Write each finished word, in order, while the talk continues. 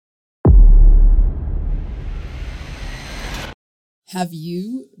Have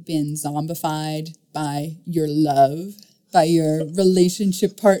you been zombified by your love, by your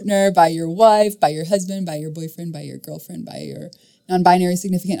relationship partner, by your wife, by your husband, by your boyfriend, by your girlfriend, by your non-binary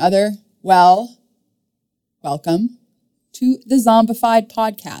significant other? Well, welcome to the Zombified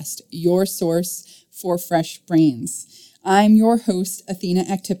Podcast, your source for fresh brains. I'm your host, Athena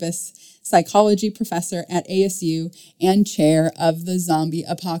Actipis, psychology professor at ASU and chair of the Zombie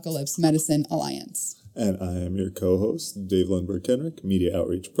Apocalypse Medicine Alliance. And I am your co-host, Dave Lundberg-Kenrick, media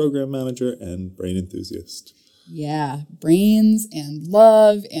outreach program manager and brain enthusiast. Yeah, brains and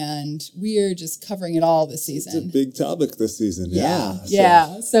love, and we're just covering it all this season. It's a big topic this season,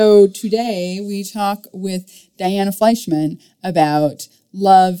 So today we talk with Diana Fleischman about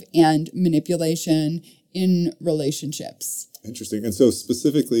love and manipulation in relationships. Interesting. And so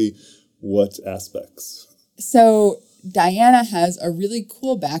specifically, what aspects? So Diana has a really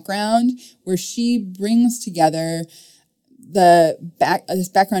cool background where she brings together this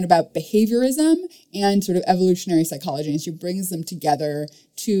background about behaviorism and sort of evolutionary psychology, and she brings them together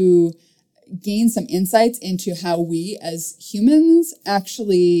to gain some insights into how we as humans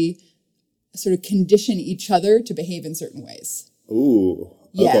actually sort of condition each other to behave in certain ways. Ooh,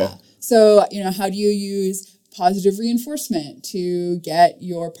 okay. Yeah. So, how do you use positive reinforcement to get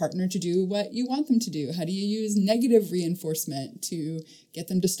your partner to do what you want them to do? How do you use negative reinforcement to get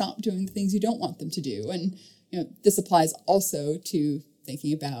them to stop doing the things you don't want them to do? And, this applies also to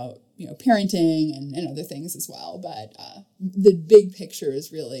thinking about, parenting and other things as well. But the big picture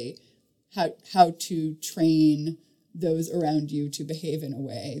is really how to train those around you to behave in a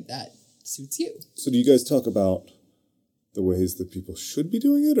way that suits you. So do you guys talk about the ways that people should be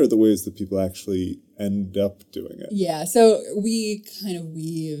doing it or the ways that people actually end up doing it? Yeah, so we kind of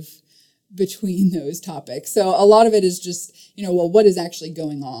weave between those topics. So a lot of it is just, what is actually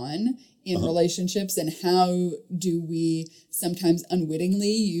going on in relationships, and how do we sometimes unwittingly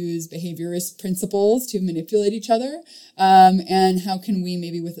use behaviorist principles to manipulate each other? And how can we,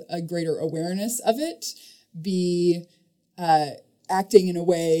 maybe with a greater awareness of it, be acting in a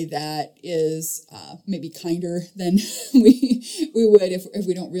way that is maybe kinder than we would if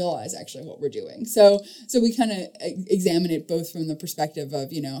we don't realize actually what we're doing. So we kind of examine it both from the perspective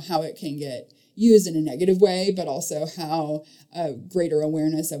of, how it can get used in a negative way, but also how a greater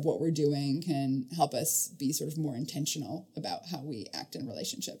awareness of what we're doing can help us be sort of more intentional about how we act in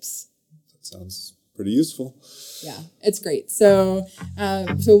relationships. That sounds pretty useful. Yeah, it's great. So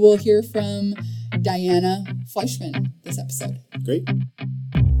we'll hear from Diana Fleischman this episode. Great.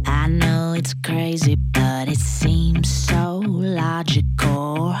 I know it's crazy, but it seems so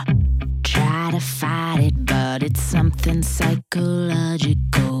logical. Try to fight it, but it's something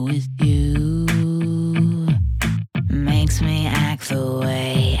psychological with you. Makes me act the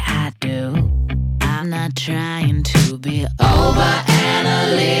way I do. I'm not trying to be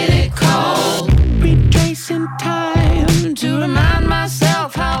over-analytical. Retracing time to remind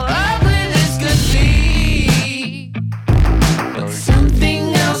myself how ugly this could be. But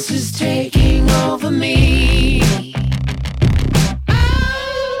something else is taking over me.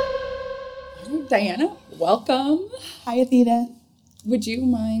 Diana, welcome. Hi, Athena. Would you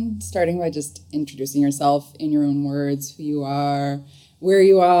mind starting by just introducing yourself in your own words, who you are, where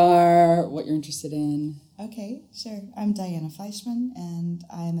you are, what you're interested in? Okay, sure. I'm Diana Fleischman, and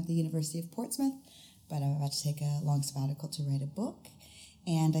I'm at the University of Portsmouth, but I'm about to take a long sabbatical to write a book.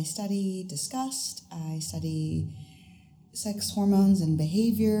 And I study disgust, I study sex hormones and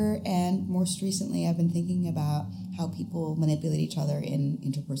behavior, and most recently I've been thinking about how people manipulate each other in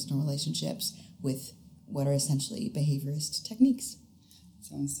interpersonal relationships with what are essentially behaviorist techniques.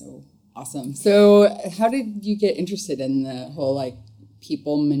 Sounds so awesome. So how did you get interested in the whole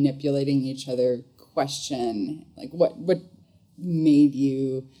people manipulating each other question? What made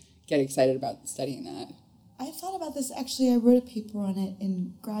you get excited about studying that? I thought about this, actually. I wrote a paper on it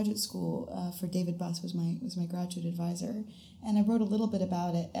in graduate school for David Buss, was my graduate advisor, and I wrote a little bit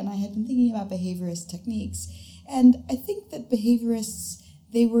about it, and I had been thinking about behaviorist techniques. And I think that behaviorists,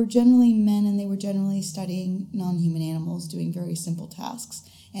 they were generally men, and they were generally studying non-human animals doing very simple tasks,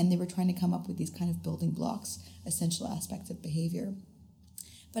 and they were trying to come up with these kind of building blocks, essential aspects of behavior.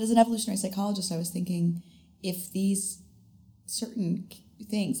 But as an evolutionary psychologist, I was thinking, if these certain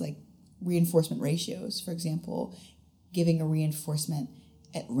things like reinforcement ratios, for example, giving a reinforcement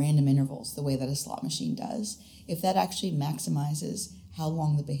at random intervals, the way that a slot machine does, if that actually maximizes how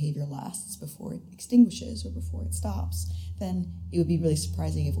long the behavior lasts before it extinguishes or before it stops, then it would be really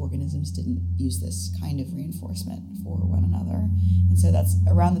surprising if organisms didn't use this kind of reinforcement for one another. And so that's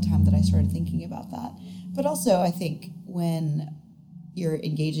around the time that I started thinking about that. But also, I think when you're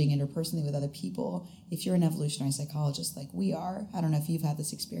engaging interpersonally with other people, if you're an evolutionary psychologist like we are, I don't know if you've had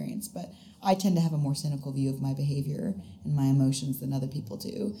this experience, but I tend to have a more cynical view of my behavior and my emotions than other people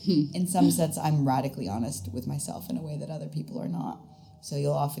do. In some sense, I'm radically honest with myself in a way that other people are not. So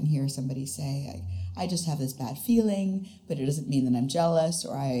you'll often hear somebody say, I just have this bad feeling, but it doesn't mean that I'm jealous,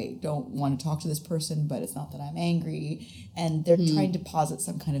 or I don't want to talk to this person, but it's not that I'm angry. And they're trying to posit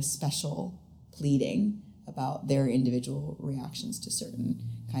some kind of special pleading about their individual reactions to certain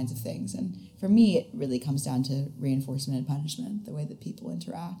kinds of things. And for me, it really comes down to reinforcement and punishment, the way that people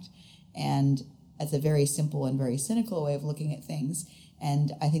interact. And it's a very simple and very cynical way of looking at things.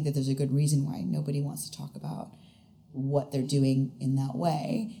 And I think that there's a good reason why nobody wants to talk about what they're doing in that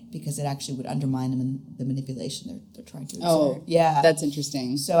way, because it actually would undermine them in the manipulation they're trying to exert. Oh, yeah, that's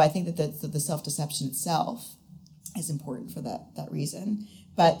interesting. So I think that the self-deception itself is important for that reason.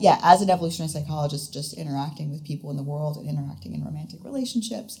 But yeah, as an evolutionary psychologist, just interacting with people in the world and interacting in romantic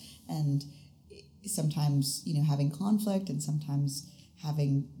relationships, and sometimes, having conflict and sometimes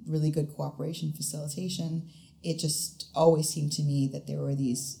having really good cooperation, facilitation, it just always seemed to me that there were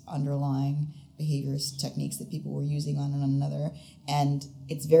these underlying behaviorist techniques that people were using on another. And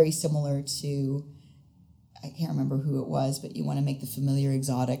it's very similar to, I can't remember who it was, but you want to make the familiar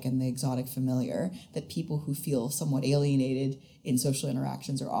exotic and the exotic familiar, that people who feel somewhat alienated in social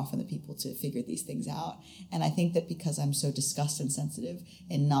interactions are often the people to figure these things out. And I think that because I'm so disgust insensitive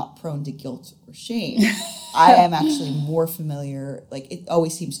and not prone to guilt or shame, I am actually more familiar. Like, it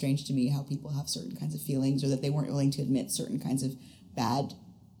always seems strange to me how people have certain kinds of feelings, or that they weren't willing to admit certain kinds of bad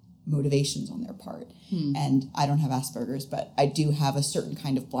motivations on their part. And I don't have Asperger's, but I do have a certain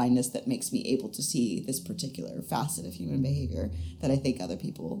kind of blindness that makes me able to see this particular facet of human behavior that I think other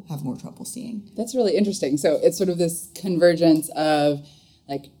people have more trouble seeing. That's really interesting. So it's sort of this convergence of,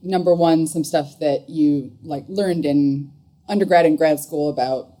 like, number one, some stuff that you learned in undergrad and grad school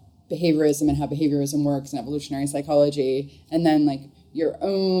about behaviorism and how behaviorism works and evolutionary psychology, and then your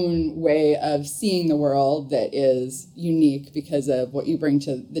own way of seeing the world that is unique because of what you bring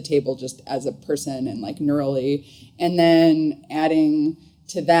to the table just as a person and neurally. And then adding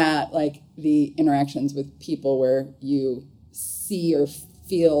to that, the interactions with people where you see or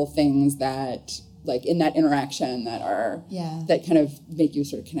feel things that, in that interaction that are, that kind of make you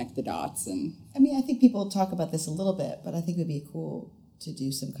sort of connect the dots. And I mean, I think people talk about this a little bit, but I think it would be cool to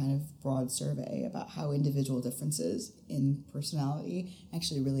do some kind of broad survey about how individual differences in personality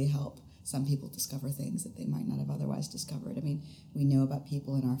actually really help some people discover things that they might not have otherwise discovered. I mean, we know about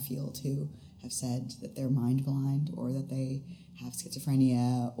people in our field who have said that they're mind blind, or that they have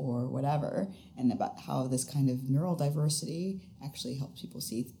schizophrenia or whatever, and about how this kind of neural diversity actually helps people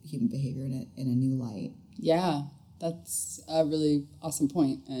see human behavior in a new light. Yeah, that's a really awesome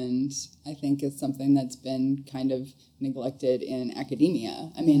point, and I think it's something that's been kind of neglected in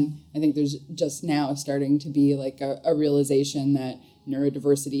academia. I mean, I think there's just now starting to be a realization that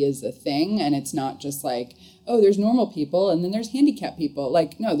neurodiversity is a thing, and it's not just there's normal people and then there's handicapped people.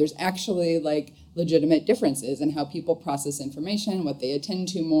 No, there's actually legitimate differences in how people process information, what they attend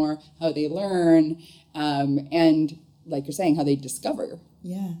to more, how they learn, and like you're saying, how they discover.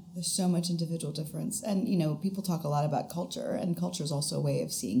 Yeah, there's so much individual difference. And, people talk a lot about culture, and culture is also a way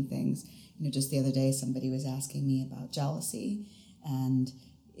of seeing things. Just the other day, somebody was asking me about jealousy, and,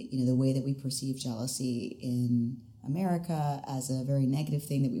 the way that we perceive jealousy in America as a very negative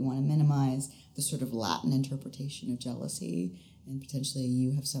thing that we want to minimize, the sort of Latin interpretation of jealousy, and potentially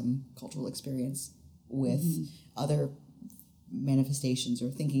you have some cultural experience with other manifestations or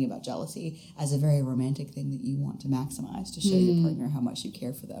thinking about jealousy as a very romantic thing that you want to maximize, to show your partner how much you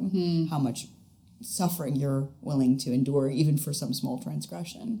care for them, how much suffering you're willing to endure even for some small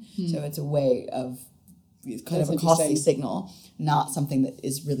transgression. So it's a way of kind of a costly signal, not something that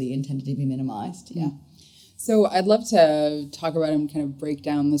is really intended to be minimized. Yeah. So I'd love to talk about and kind of break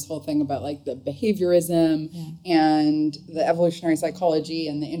down this whole thing about the behaviorism and the evolutionary psychology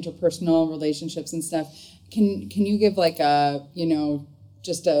and the interpersonal relationships and stuff. Can you give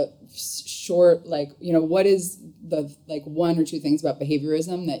just a short, what is the one or two things about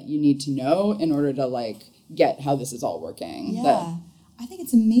behaviorism that you need to know in order to get how this is all working? Yeah, I think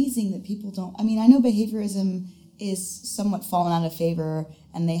it's amazing that people don't. I mean, I know behaviorism is somewhat fallen out of favor,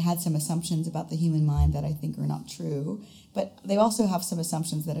 and they had some assumptions about the human mind that I think are not true, but they also have some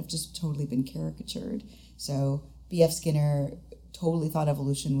assumptions that have just totally been caricatured. So B.F. Skinner totally thought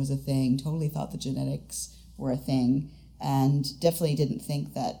evolution was a thing, totally thought the genetics were a thing, and definitely didn't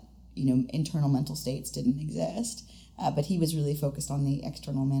think that internal mental states didn't exist, but he was really focused on the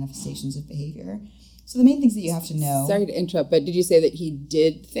external manifestations of behavior. So the main things that you have to know. Sorry to interrupt, but did you say that he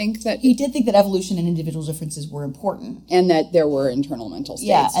did think that He did think that evolution and individual differences were important. and that there were internal mental states?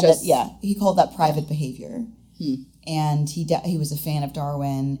 Yeah, and he called that private behavior. And he was a fan of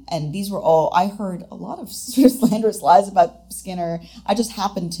Darwin. And these were all, I heard a lot of sort of slanderous lies about Skinner. I just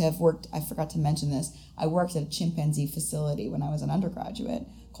happened to have worked, I forgot to mention this, I worked at a chimpanzee facility when I was an undergraduate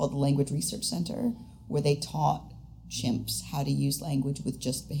called the Language Research Center, where they taught chimps how to use language with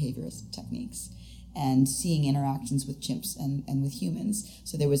just behaviorist techniques and seeing interactions with chimps and with humans.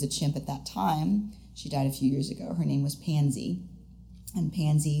 So there was a chimp at that time, she died a few years ago, her name was Pansy. And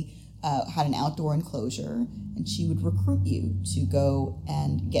Pansy had an outdoor enclosure, and she would recruit you to go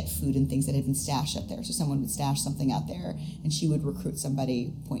and get food and things that had been stashed up there. So someone would stash something out there, and she would recruit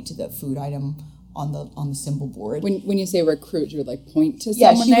somebody, point to the food item on the symbol board. When you say recruit, you would like point to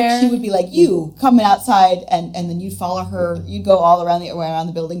someone there? She would be like, you, coming outside, and then you'd follow her, you'd go all around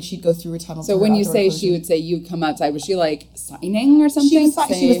the building, she'd go through a tunnel. So when you say she would say, you come outside, was she like signing or something?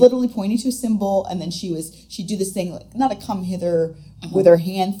 She was literally pointing to a symbol, and then she'd do this thing, like, not a come hither with her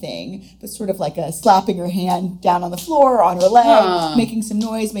hand thing, but sort of like a slapping her hand down on the floor, on her leg, making some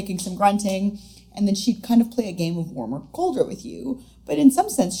noise, making some grunting, and then she'd kind of play a game of warmer, colder with you. But in some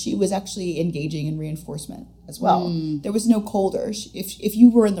sense, she was actually engaging in reinforcement as well. There was no colder. If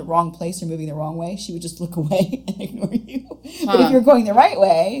you were in the wrong place or moving the wrong way, she would just look away and ignore you. But if you're going the right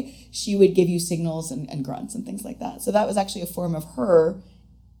way, she would give you signals and grunts and things like that. So that was actually a form of her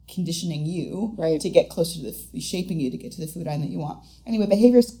conditioning you to get closer to shaping you to get to the food item that you want. Anyway,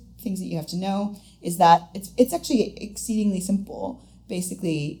 behaviors, things that you have to know is that it's actually exceedingly simple.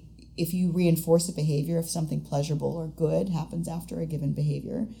 Basically, if you reinforce a behavior, if something pleasurable or good happens after a given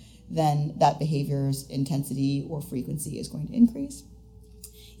behavior, then that behavior's intensity or frequency is going to increase.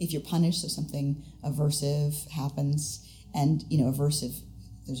 If you're punished, so something aversive happens, and aversive,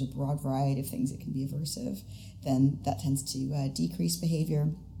 there's a broad variety of things that can be aversive, then that tends to decrease behavior.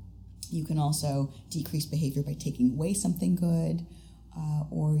 You can also decrease behavior by taking away something good,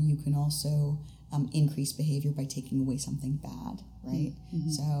 or you can also increase behavior by taking away something bad, right? Mm-hmm.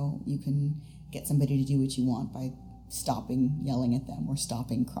 So you can get somebody to do what you want by stopping yelling at them or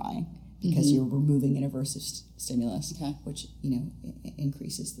stopping crying because you're removing an aversive stimulus, which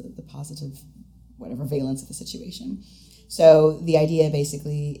increases the positive whatever valence of the situation. So the idea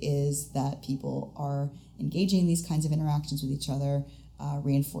basically is that people are engaging in these kinds of interactions with each other,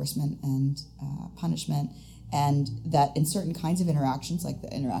 reinforcement and punishment, and that in certain kinds of interactions, like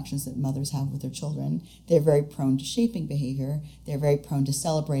the interactions that mothers have with their children, they're very prone to shaping behavior. They're very prone to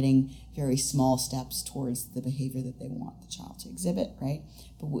celebrating very small steps towards the behavior that they want the child to exhibit, right?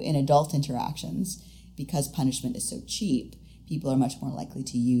 But in adult interactions, because punishment is so cheap, people are much more likely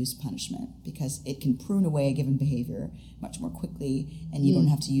to use punishment because it can prune away a given behavior much more quickly, and you don't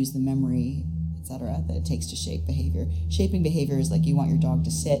have to use the memory, etc., that it takes to shape behavior. Shaping behavior is like you want your dog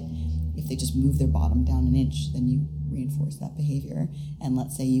to sit. If they just move their bottom down an inch, then you reinforce that behavior. And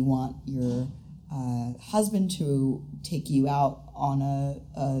let's say you want your husband to take you out on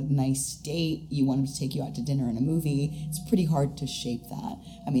a nice date, you want him to take you out to dinner and a movie, it's pretty hard to shape that.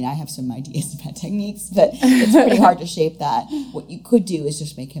 I mean, I have some ideas about techniques, but it's pretty hard to shape that. What you could do is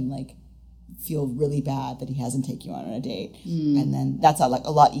just make him like feel really bad that he hasn't taken you out on a date. And then that's a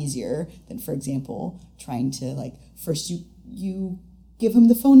lot easier than, for example, trying to like, first you give him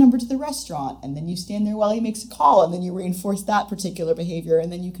the phone number to the restaurant, and then you stand there while he makes a call, and then you reinforce that particular behavior,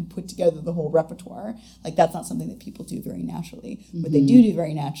 and then you can put together the whole repertoire. Like, that's not something that people do very naturally. What they do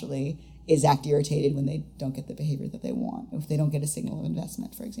very naturally is act irritated when they don't get the behavior that they want, if they don't get a signal of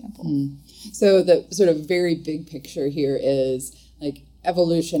investment, for example. So the sort of very big picture here is, like,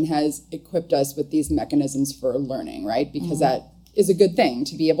 evolution has equipped us with these mechanisms for learning, right? Because that is a good thing,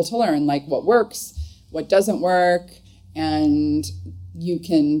 to be able to learn, like, what works, what doesn't work, and you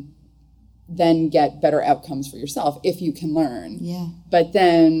can then get better outcomes for yourself if you can learn. Yeah. But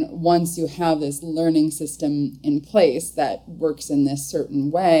then once you have this learning system in place that works in this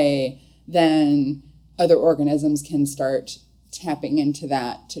certain way, then other organisms can start tapping into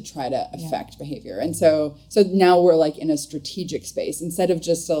that to try to affect behavior. And so now we're like in a strategic space instead of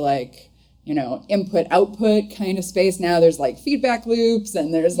just a like, input output kind of space. Now there's like feedback loops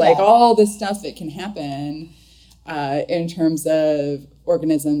and there's like all this stuff that can happen in terms of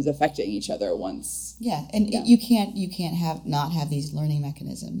organisms affecting each other once. You can't have these learning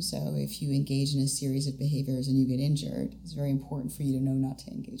mechanisms. So if you engage in a series of behaviors and you get injured, it's very important for you to know not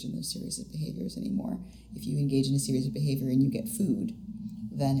to engage in those series of behaviors anymore. If you engage in a series of behavior and you get food,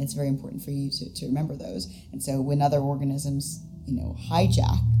 then it's very important for you to remember those. And so when other organisms,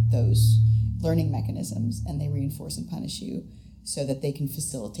 hijack those learning mechanisms and they reinforce and punish you, so that they can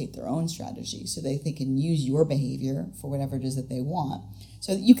facilitate their own strategy, so they can use your behavior for whatever it is that they want.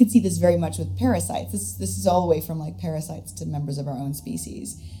 So you can see this very much with parasites. This is all the way from like parasites to members of our own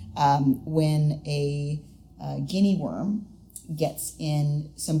species. When a guinea worm gets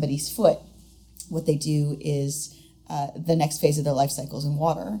in somebody's foot, what they do is the next phase of their life cycle is in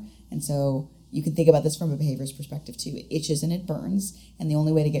water. And so you can think about this from a behaviorist perspective too. It itches and it burns, and the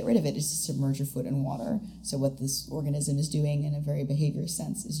only way to get rid of it is to submerge your foot in water. So what this organism is doing in a very behaviorist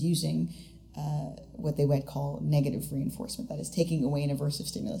sense is using what they would call negative reinforcement. That is taking away an aversive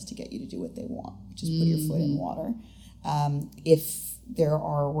stimulus to get you to do what they want, which is put your foot in water. If there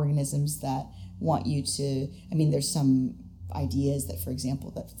are organisms that want you to, there's some ideas that, for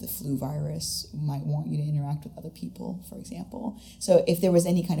example, that the flu virus might want you to interact with other people, for example. So if there was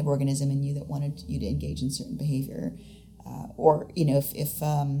any kind of organism in you that wanted you to engage in certain behavior, if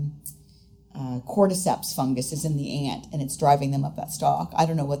cordyceps fungus is in the ant and it's driving them up that stalk, I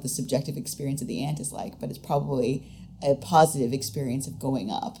don't know what the subjective experience of the ant is like, but it's probably a positive experience of going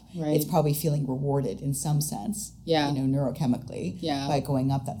up. Right. It's probably feeling rewarded in some sense, neurochemically, by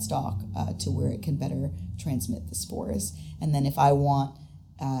going up that stalk to where it can better transmit the spores. And then if I want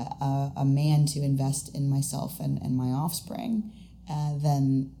a man to invest in myself and my offspring,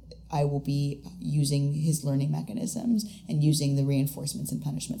 then I will be using his learning mechanisms and using the reinforcements and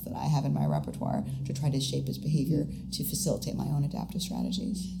punishments that I have in my repertoire to try to shape his behavior to facilitate my own adaptive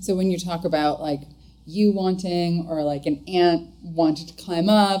strategies. So when you talk about like you wanting, or like an ant wanting to climb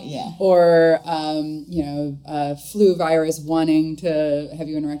up, or flu virus wanting to have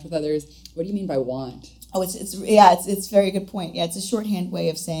you interact with others, what do you mean by want? Oh, it's a very good point. Yeah, it's a shorthand way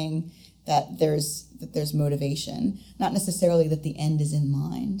of saying that there's motivation, not necessarily that the end is in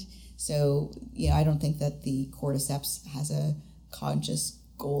mind. So, I don't think that the cordyceps has a conscious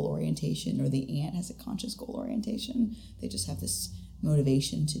goal orientation or the ant has a conscious goal orientation. They just have this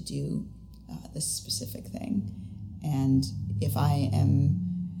motivation to do this specific thing. And if I am,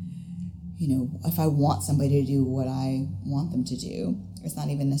 if I want somebody to do what I want them to do, it's not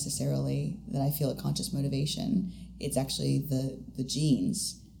even necessarily that I feel a conscious motivation. It's actually the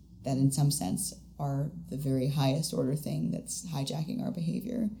genes that in some sense are the very highest order thing that's hijacking our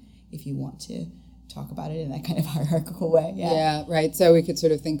behavior, if you want to talk about it in that kind of hierarchical way. Yeah, right. So we could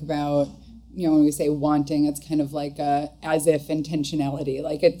sort of think about, when we say wanting, it's kind of like as if intentionality.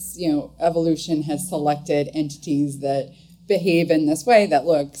 Like it's, evolution has selected entities that behave in this way that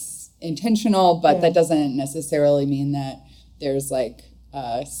looks intentional, but that doesn't necessarily mean that there's like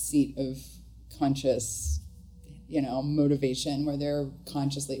a seat of conscious, motivation where they're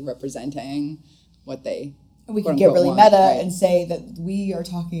consciously representing what they we can get really meta and say that we are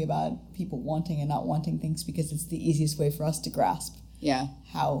talking about people wanting and not wanting things because it's the easiest way for us to grasp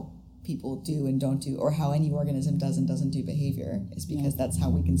how people do and don't do, or how any organism does and doesn't do behavior, is because that's how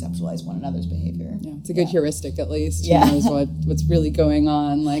we conceptualize one another's behavior. Yeah, it's a good heuristic, at least. Who knows what's really going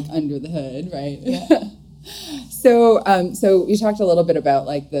on, like under the hood, right? Yeah. So you talked a little bit about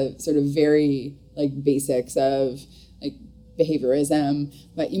like the sort of very like basics of like behaviorism,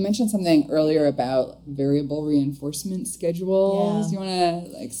 but you mentioned something earlier about variable reinforcement schedules. You want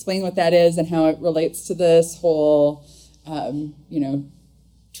to explain what that is and how it relates to this whole,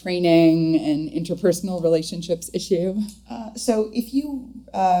 training and interpersonal relationships issue? So if you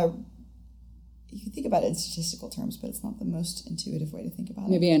can think about it in statistical terms, but it's not the most intuitive way to think about it.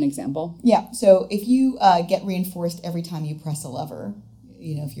 Maybe an example. Yeah. So if you get reinforced every time you press a lever,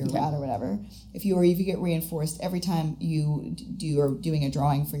 if you're a rat or whatever, if you get reinforced every time you are doing a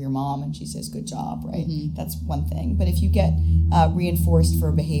drawing for your mom and she says good job, right? Mm-hmm. That's one thing. But if you get reinforced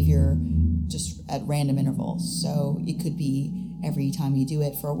for behavior just at random intervals, so it could be every time you do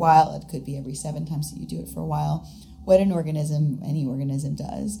it for a while, it could be every 7 times that you do it for a while. What any organism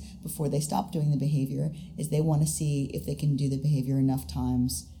does before they stop doing the behavior is they want to see if they can do the behavior enough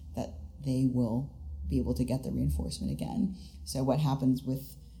times that they will be able to get the reinforcement again. So what happens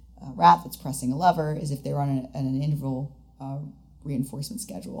with a rat that's pressing a lever is if they're on an interval reinforcement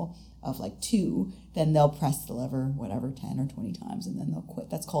schedule of like 2, then they'll press the lever 10 or 20 times and then they'll quit.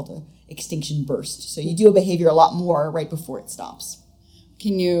 That's called an extinction burst. So you do a behavior a lot more right before it stops.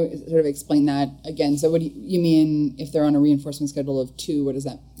 Can you sort of explain that again? So what do you mean if they're on a reinforcement schedule of 2, what does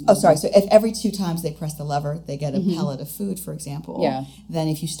that mean? Oh, sorry. So if every 2 times they press the lever, they get a pellet of food, for example, then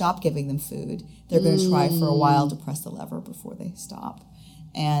if you stop giving them food, they're going to try for a while to press the lever before they stop.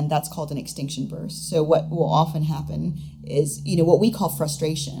 And that's called an extinction burst. So what will often happen is, what we call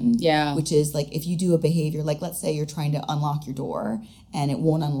frustration, which is like if you do a behavior, like let's say you're trying to unlock your door and it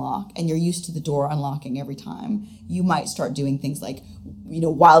won't unlock and you're used to the door unlocking every time, you might start doing things like,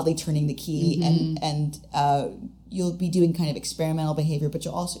 wildly turning the key and you'll be doing kind of experimental behavior, but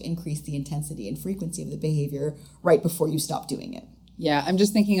you'll also increase the intensity and frequency of the behavior right before you stop doing it. Yeah, I'm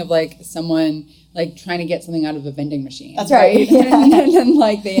just thinking of like someone like trying to get something out of a vending machine. That's right. Yeah. And then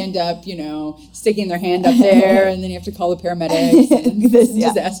like they end up, sticking their hand up there, and then you have to call the paramedics. And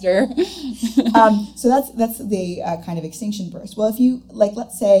disaster. So that's the kind of extinction burst. Well, if you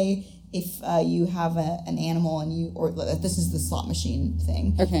let's say if you have an animal and this is the slot machine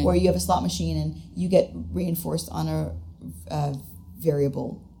thing, okay, where you have a slot machine and you get reinforced on a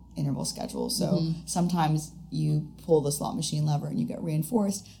variable interval schedule. So sometimes you pull the slot machine lever and you get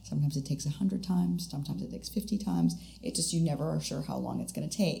reinforced. Sometimes it takes 100 times. Sometimes it takes 50 times. You never are sure how long it's going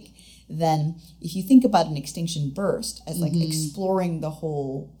to take. Then if you think about an extinction burst as like exploring the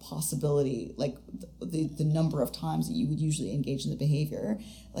whole possibility, like the number of times that you would usually engage in the behavior,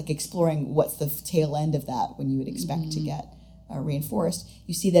 like exploring what's the tail end of that when you would expect to get reinforced,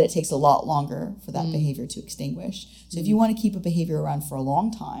 you see that it takes a lot longer for that behavior to extinguish. So if you want to keep a behavior around for a long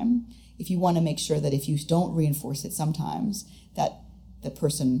time, if you want to make sure that if you don't reinforce it sometimes, that the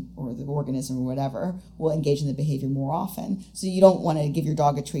person or the organism or whatever will engage in the behavior more often. So you don't want to give your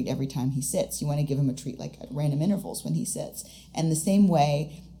dog a treat every time he sits. You want to give him a treat like at random intervals when he sits. And the same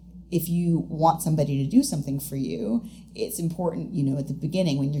way, if you want somebody to do something for you, it's important, at the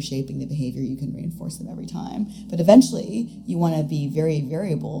beginning when you're shaping the behavior, you can reinforce them every time. But eventually, you want to be very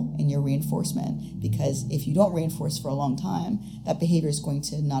variable in your reinforcement, because if you don't reinforce for a long time, that behavior is going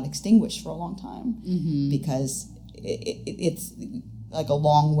to not extinguish for a long time, because it's like a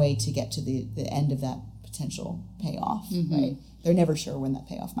long way to get to the end of that potential payoff, right? They're never sure when that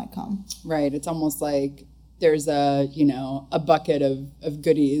payoff might come. Right. It's almost like there's a bucket of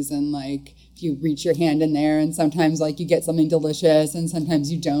goodies, and like if you reach your hand in there and sometimes like you get something delicious and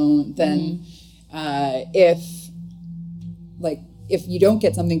sometimes you don't, then if you don't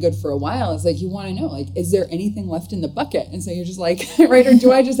get something good for a while, it's like you want to know, like, is there anything left in the bucket? And so you're just like, right, or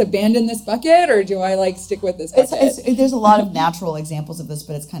do I just abandon this bucket, or do I like stick with this bucket? There's a lot of natural examples of this,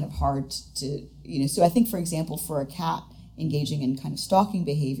 but it's kind of hard to, so I think, for example, for a cat engaging in kind of stalking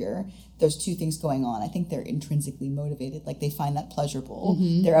behavior, there's two things going on. I think they're intrinsically motivated, like they find that pleasurable.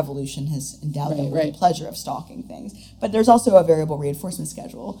 Their evolution has endowed them with the pleasure of stalking things. But there's also a variable reinforcement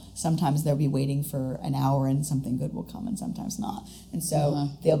schedule. Sometimes they'll be waiting for an hour and something good will come, and sometimes not. And so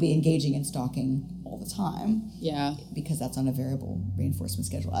they'll be engaging in stalking all the time. Yeah. Because that's on a variable reinforcement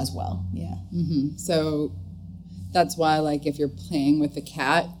schedule as well. Yeah. So that's why, like, if you're playing with a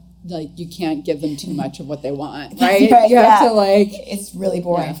cat, like, you can't give them too much of what they want, right? You have to, like... It's really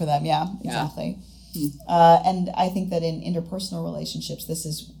boring for them, exactly. And I think that in interpersonal relationships, this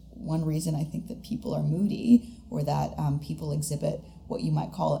is one reason I think that people are moody, or that people exhibit what you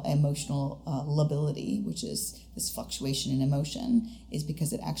might call emotional lability, which is this fluctuation in emotion, is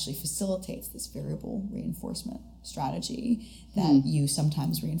because it actually facilitates this variable reinforcement strategy, that you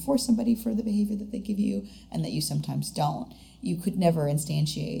sometimes reinforce somebody for the behavior that they give you, and that you sometimes don't. You could never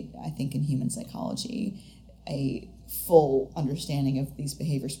instantiate, I think, in human psychology, a full understanding of these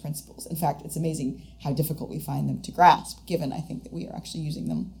behaviors principles. In fact, it's amazing how difficult we find them to grasp, given, I think, that we are actually using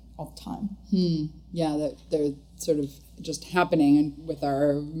them all the time. Yeah, that they're sort of just happening with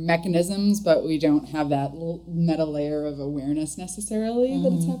our mechanisms, but we don't have that meta layer of awareness necessarily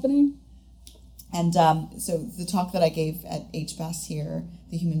that it's happening. And so the talk that I gave at HBAS here,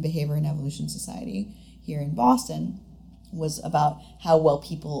 the Human Behavior and Evolution Society here in Boston, was about how well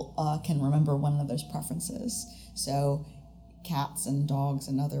people can remember one another's preferences. So cats and dogs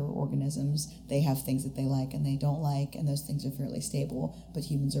and other organisms, they have things that they like and they don't like, and those things are fairly stable, but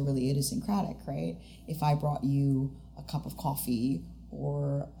humans are really idiosyncratic, right? If I brought you a cup of coffee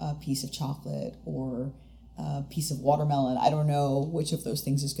or a piece of chocolate or a piece of watermelon, I don't know which of those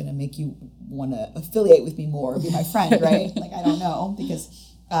things is going to make you want to affiliate with me more or be my friend, right? Like, I don't know,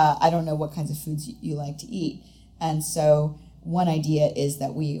 because I don't know what kinds of foods you like to eat. And so one idea is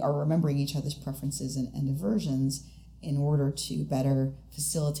that we are remembering each other's preferences and aversions in order to better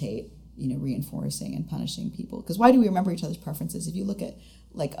facilitate, reinforcing and punishing people. Because why do we remember each other's preferences? If you look at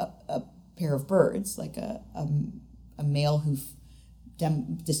like a pair of birds, like a male who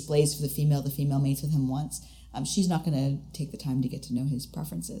displays for the female mates with him once, she's not going to take the time to get to know his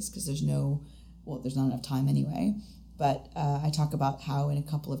preferences, because there's not enough time anyway. But I talk about how in a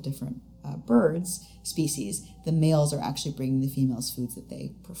couple of different birds species, the males are actually bringing the females foods that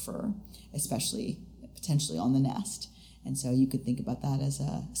they prefer, especially potentially on the nest. And so you could think about that as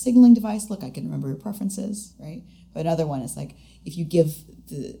a signaling device. Look, I can remember your preferences, right? But another one is like, if you give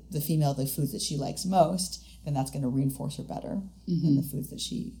the female the foods that she likes most, then that's going to reinforce her better than the foods that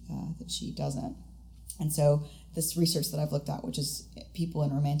she doesn't. And so this research that I've looked at, which is people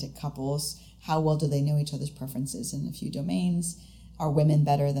in romantic couples, How well do they know each other's preferences in a few domains? Are women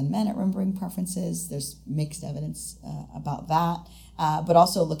better than men at remembering preferences? There's mixed evidence about that, but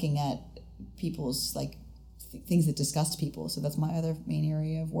also looking at people's things that disgust people. So that's my other main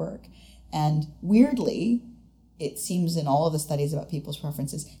area of work. And weirdly, it seems in all of the studies about people's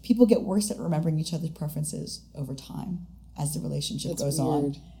preferences, people get worse at remembering each other's preferences over time as the relationship goes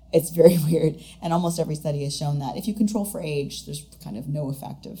on. It's very weird. And almost every study has shown that if you control for age, there's kind of no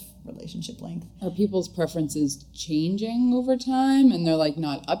effective relationship length. Are people's preferences changing over time and they're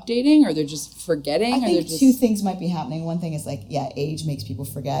not updating, or they're just forgetting? I think two things might be happening. One thing is age makes people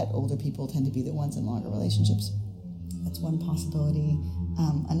forget. Older people tend to be the ones in longer relationships. That's one possibility.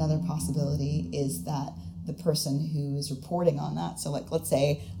 Another possibility is that the person who is reporting on that. So let's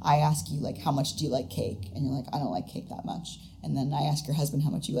say I ask you how much do you like cake? And you're I don't like cake that much. And then I ask your husband how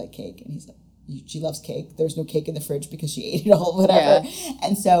much you like cake. And he's like, she loves cake. There's no cake in the fridge because she ate it all, whatever. Yeah.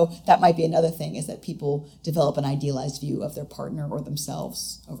 And so that might be another thing, is that people develop an idealized view of their partner or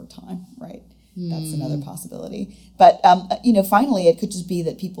themselves over time, right? That's another possibility. But, finally, it could just be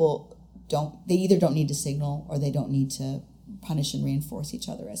that people they either don't need to signal or they don't need to punish and reinforce each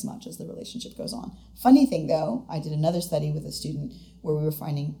other as much as the relationship goes on. Funny thing, though, I did another study with a student where we were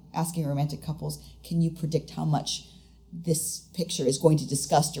asking romantic couples, can you predict how much this picture is going to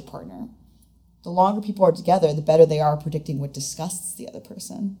disgust your partner? The longer people are together, the better they are predicting what disgusts the other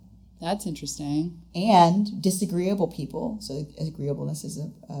person. That's interesting. And disagreeable people, so agreeableness is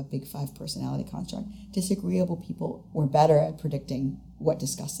a big 5 personality construct. Disagreeable people were better at predicting what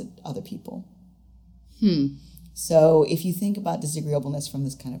disgusted other people. So if you think about disagreeableness from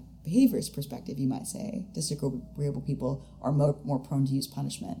this kind of behaviorist perspective, you might say disagreeable people are more prone to use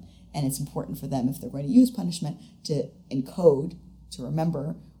punishment. And it's important for them, if they're going to use punishment, to encode, to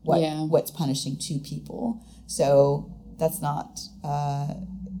remember what's punishing two people. So that's not,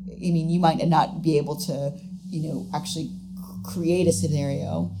 you might not be able to, actually create a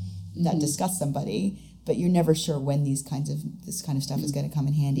scenario that disgusts somebody, but you're never sure when this kind of stuff is going to come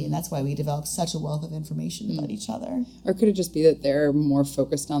in handy. And that's why we develop such a wealth of information about each other. Or could it just be that they're more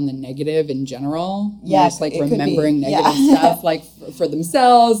focused on the negative in general? Yeah, just remembering negative stuff, for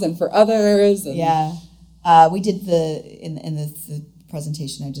themselves and for others. And we did in the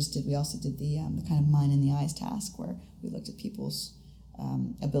presentation I just did. We also did the kind of mind in the eyes task, where we looked at people's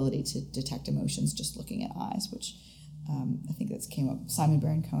ability to detect emotions just looking at eyes, which I think that's came up. Simon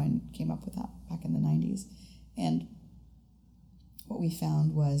Baron-Cohen came up with that back in the 90s. And what we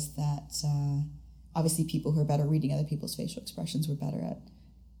found was that obviously people who are better reading other people's facial expressions were better at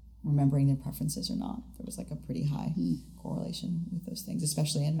remembering their preferences or not. There was a pretty high correlation with those things,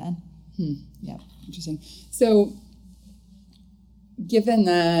 especially in men. Yeah. Interesting. So given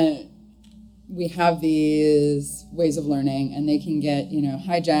that we have these ways of learning and they can get,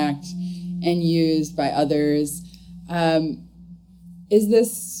 hijacked and used by others, is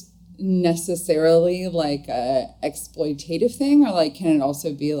this necessarily a exploitative thing, or can it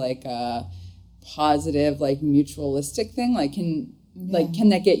also be a positive, mutualistic thing? Can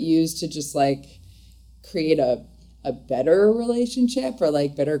that get used to just create a better relationship, or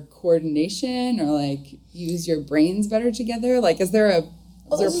better coordination, or use your brains better together? Is there a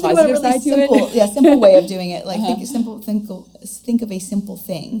positive side to it? Yeah, simple way of doing it. Think of a simple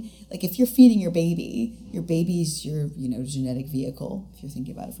thing. If you're feeding your baby's your genetic vehicle. If you're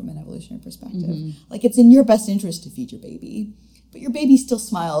thinking about it from an evolutionary perspective, it's in your best interest to feed your baby, but your baby still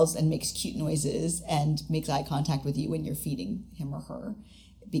smiles and makes cute noises and makes eye contact with you when you're feeding him or her,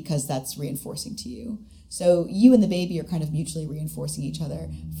 because that's reinforcing to you. So you and the baby are kind of mutually reinforcing each other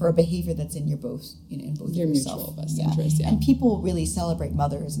for a behavior that's in your your mutual best interest. Yeah. And people really celebrate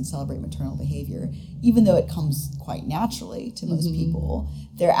mothers and celebrate maternal behavior, even though it comes quite naturally to most people.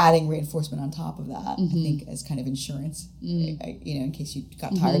 They're adding reinforcement on top of that, I think, as kind of insurance, in case you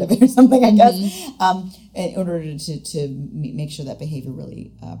got tired of it or something, I guess, in order to make sure that behavior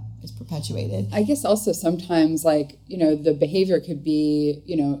really is perpetuated. I guess also sometimes, the behavior could be,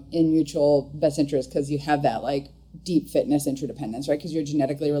 in mutual best interest because you have that, deep fitness interdependence, right? Because you're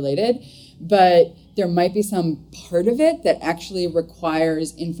genetically related. But there might be some part of it that actually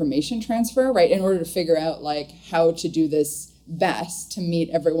requires information transfer, right? In order to figure out, how to do this best to meet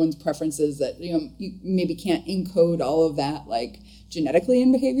everyone's preferences, that, you maybe can't encode all of that, genetically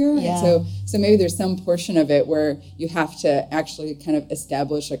in behavior. Yeah. And so maybe there's some portion of it where you have to actually kind of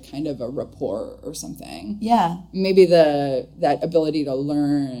establish a kind of a rapport or something. Yeah. Maybe that ability to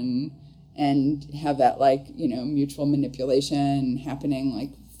learn and have that mutual manipulation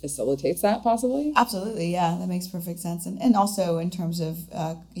happening facilitates that possibly. Absolutely, yeah, that makes perfect sense. And also in terms of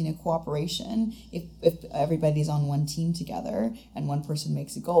cooperation, if everybody's on one team together and one person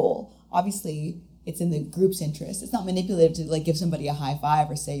makes a goal, obviously it's in the group's interest. It's not manipulative to like give somebody a high five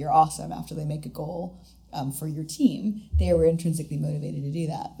or say you're awesome after they make a goal for your team. They were intrinsically motivated to do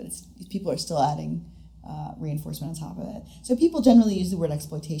that, but people are still adding reinforcement on top of it. So people generally use the word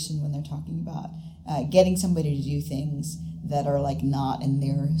exploitation when they're talking about getting somebody to do things that are like not in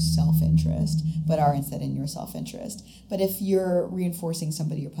their self-interest, but are instead in your self-interest. But if you're reinforcing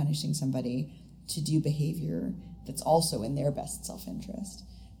somebody or punishing somebody to do behavior that's also in their best self-interest,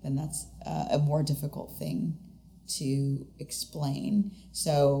 then that's a more difficult thing to explain.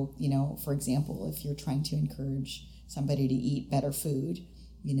 So, for example, if you're trying to encourage somebody to eat better food,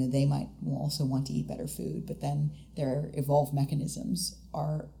 they might also want to eat better food, but then their evolved mechanisms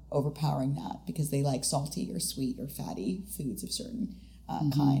are overpowering that because they like salty or sweet or fatty foods of certain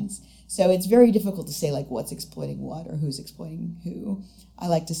kinds. So it's very difficult to say like what's exploiting what or who's exploiting who. I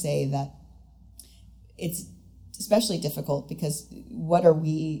like to say that it's especially difficult because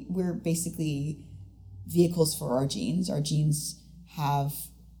we're basically vehicles for our genes. Our genes have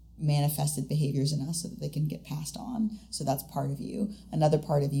manifested behaviors in us so that they can get passed on. So that's part of you. Another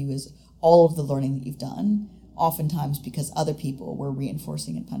part of you is all of the learning that you've done, oftentimes because other people were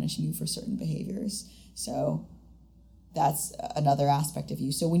reinforcing and punishing you for certain behaviors. So that's another aspect of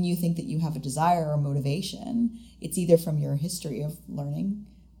you. So when you think that you have a desire or motivation, it's either from your history of learning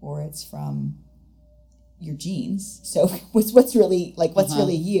or it's from your genes. So what's really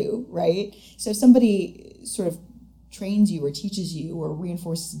really you, right? So if somebody sort of trains you or teaches you or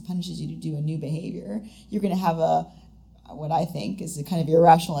reinforces and punishes you to do a new behavior, you're going to have what I think is a kind of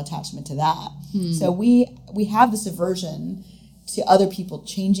irrational attachment to that. So we have this aversion to other people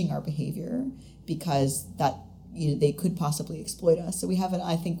changing our behavior because that they could possibly exploit us. So we have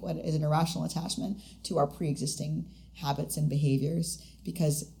I think what is an irrational attachment to our pre-existing habits and behaviors,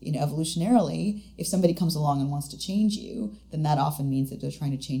 because evolutionarily, if somebody comes along and wants to change you, then that often means that they're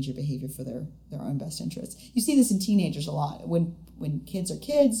trying to change your behavior for their own best interests. You see this in teenagers a lot. When kids are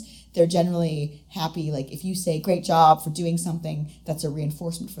kids, they're generally happy. Like if you say great job for doing something, that's a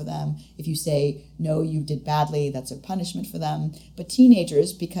reinforcement for them. If you say no, you did badly, that's a punishment for them. But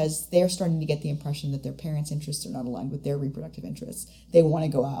teenagers, because they're starting to get the impression that their parents' interests are not aligned with their reproductive interests, they want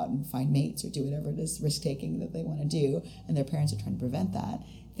to go out and find mates or do whatever it is risk-taking that they want to do, and their parents are trying to prevent that.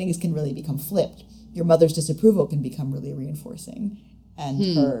 Things can really become flipped. Your mother's disapproval can become really reinforcing,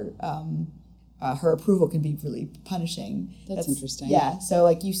 and her approval can be really punishing. That's interesting. Yeah, so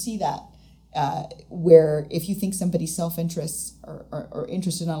like you see that where if you think somebody's self-interests or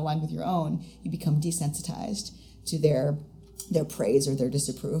interests are not aligned with your own, you become desensitized to their praise or their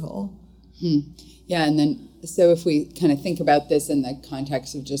disapproval. Yeah, and then so if we kind of think about this in the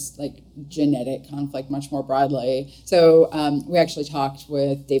context of just like genetic conflict much more broadly. So we actually talked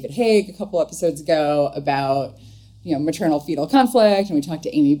with David Haig a couple episodes ago about maternal fetal conflict, and we talked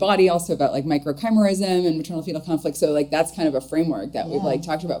to Amy Boddy also about like microchimerism and maternal fetal conflict. So like that's kind of a framework that we've like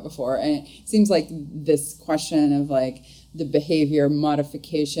talked about before, and it seems like this question of like the behavior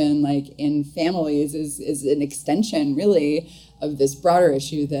modification like in families is an extension really of this broader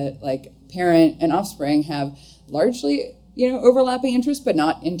issue that like parent and offspring have largely overlapping interests, but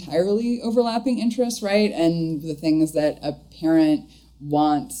not entirely overlapping interests, right? And the things that a parent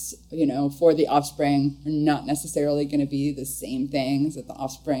wants, for the offspring are not necessarily going to be the same things that the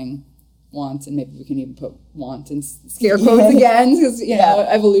offspring wants. And maybe we can even put want in scare quotes again, because,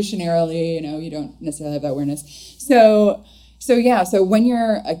 evolutionarily, you don't necessarily have that awareness. So when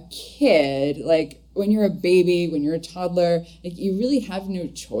you're a kid, like when you're a baby, when you're a toddler, like you really have no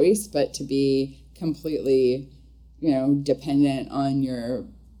choice but to be completely, dependent on your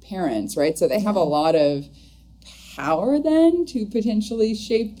parents, right? So they have a lot of power then to potentially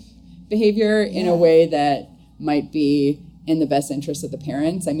shape behavior in a way that might be in the best interest of the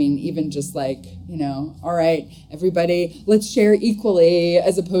parents. I mean, even just like, all right, everybody, let's share equally,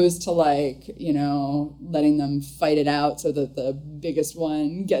 as opposed to like, letting them fight it out so that the biggest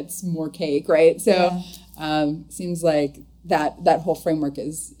one gets more cake, right? So seems like that whole framework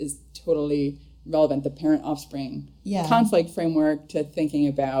is totally relevant, the parent-offspring conflict framework, to thinking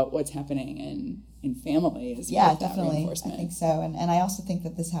about what's happening in families. Yeah, definitely. I think so. And I also think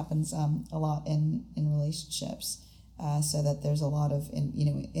that this happens a lot in relationships. So that there's a lot of,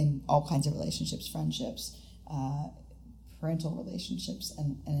 in all kinds of relationships, friendships, parental relationships,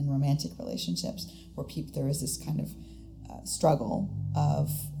 and in romantic relationships, where there is this kind of struggle of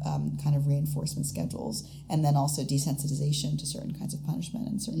kind of reinforcement schedules, and then also desensitization to certain kinds of punishment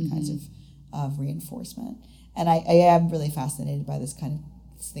and certain kinds of reinforcement. And I am really fascinated by this kind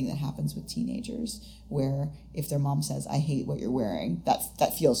of thing that happens with teenagers, where if their mom says, "I hate what you're wearing,"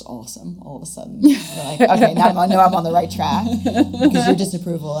 that feels awesome all of a sudden. They're like, okay, now I know I'm on the right track, because your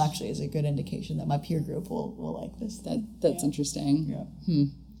disapproval actually is a good indication that my peer group will like this. That's interesting. Yeah.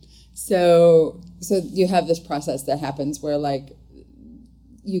 So you have this process that happens where like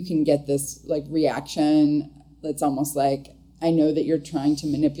you can get this like reaction that's almost like, I know that you're trying to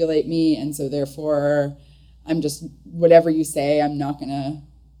manipulate me, and so therefore I'm just, whatever you say, I'm not gonna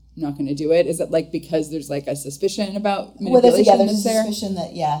do it. Is it like because there's like a suspicion about manipulation? There's a suspicion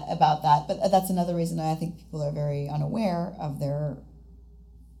that about that, but that's another reason I think people are very unaware of their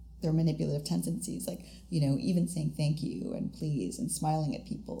manipulative tendencies, like, even saying thank you and please and smiling at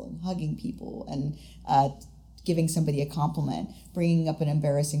people and hugging people and giving somebody a compliment, bringing up an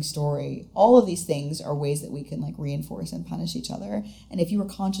embarrassing story. All of these things are ways that we can like reinforce and punish each other. And if you were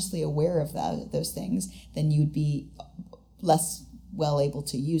consciously aware of those things, then you'd be less well able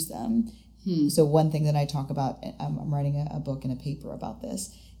to use them. So one thing that I talk about, I'm writing a book and a paper about this,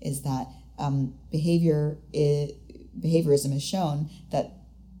 is that behaviorism has shown that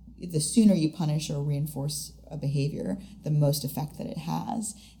the sooner you punish or reinforce a behavior, the most effect that it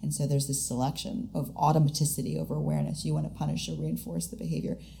has. And so there's this selection of automaticity over awareness. You want to punish or reinforce the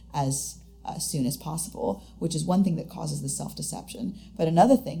behavior as soon as possible, which is one thing that causes the self-deception. But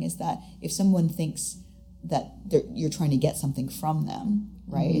another thing is that if someone thinks that you're trying to get something from them,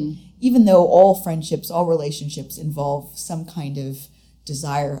 right? Even though all friendships, all relationships involve some kind of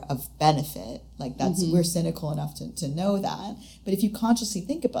desire of benefit, like that's we're cynical enough to know that. But if you consciously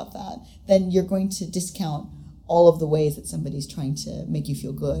think about that, then you're going to discount all of the ways that somebody's trying to make you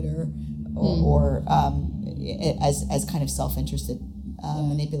feel good or as kind of self-interested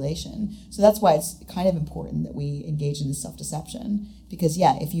manipulation. So that's why it's kind of important that we engage in this self-deception, because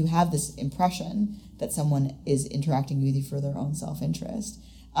if you have this impression that someone is interacting with you for their own self-interest,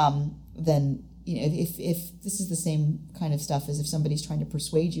 then if this is the same kind of stuff as if somebody's trying to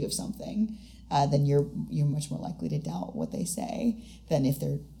persuade you of something, then you're much more likely to doubt what they say than if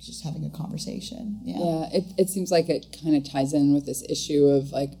they're just having a conversation. Yeah, it seems like it kind of ties in with this issue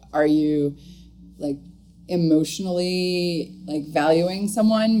of like, are you like emotionally like valuing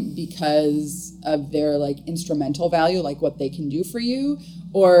someone because of their like instrumental value, like what they can do for you,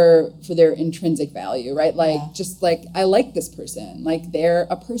 or for their intrinsic value, right? Like just like, I like this person, like they're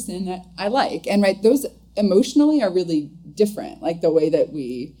a person that I like, and right, those emotionally are really different, like the way that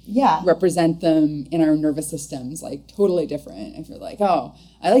we represent them in our nervous systems, like totally different. If you're like, oh,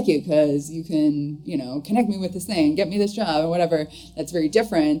 I like you because you can, connect me with this thing, get me this job or whatever, that's very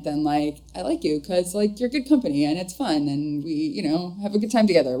different than like, I like you because like you're good company and it's fun and we, have a good time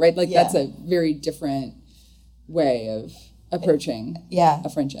together, right? Like that's a very different way of approaching a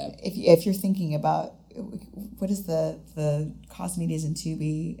friendship. If you're thinking about, what is the Cosmides and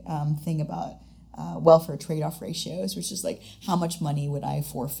Tubi thing about welfare trade-off ratios, which is like, how much money would I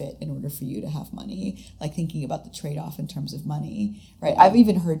forfeit in order for you to have money? Like thinking about the trade-off in terms of money, right? I've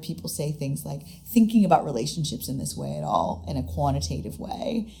even heard people say things like, thinking about relationships in this way at all, in a quantitative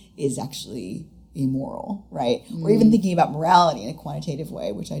way, is actually immoral, right? Or even thinking about morality in a quantitative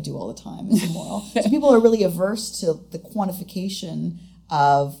way, which I do all the time, is immoral. So people are really averse to the quantification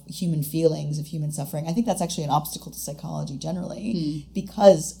of human feelings, of human suffering. I think that's actually an obstacle to psychology generally,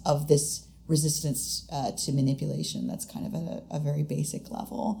 because of this resistance to manipulation that's kind of at a very basic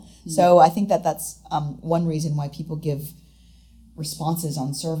level. So I think that's one reason why people give responses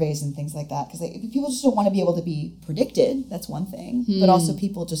on surveys and things like that, because people just don't want to be able to be predicted. That's one thing. But also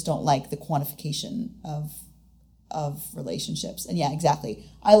people just don't like the quantification of relationships. And exactly.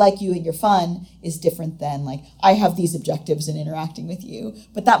 I like you and you're fun is different than like, I have these objectives in interacting with you.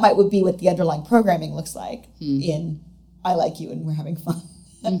 But that would be what the underlying programming looks like in I like you and we're having fun.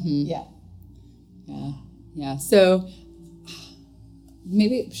 Yeah. So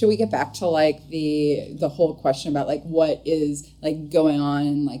maybe should we get back to like the whole question about like what is like going on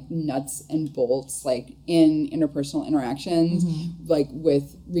in like nuts and bolts like in interpersonal interactions, like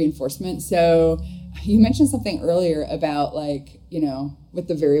with reinforcement. So you mentioned something earlier about like, with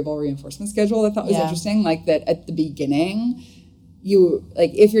the variable reinforcement schedule, I thought was interesting, like that at the beginning, you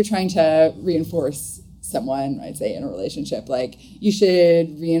like, if you're trying to reinforce someone, I'd say in a relationship, like you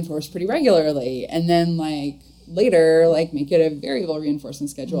should reinforce pretty regularly, and then like later, like make it a variable reinforcement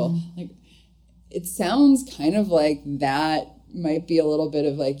schedule. Like it sounds kind of like that might be a little bit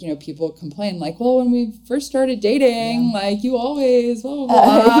of like, people complain like, well, when we first started dating, like you always blah, blah,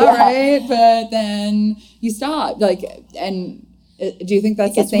 blah, right? But then you stopped, like, and Do you think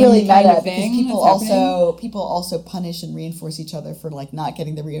that's the It's same really kind meta of thing? because people also punish and reinforce each other for like not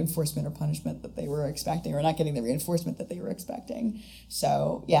getting the reinforcement or punishment that they were expecting, or not getting the reinforcement that they were expecting.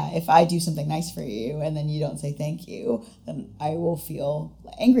 So yeah, if I do something nice for you and then you don't say thank you, then I will feel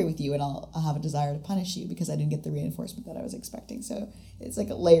angry with you and I'll have a desire to punish you because I didn't get the reinforcement that I was expecting. So it's like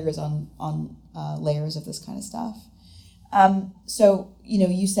layers on layers of this kind of stuff. So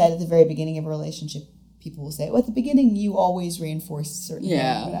you said at the very beginning of a relationship, people will say, well, at the beginning, you always reinforce certain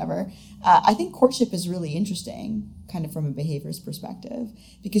things, whatever. I think courtship is really interesting, kind of from a behaviorist perspective,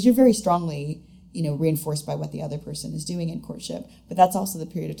 because you're very strongly, reinforced by what the other person is doing in courtship. But that's also the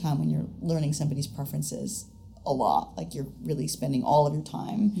period of time when you're learning somebody's preferences a lot. Like you're really spending all of your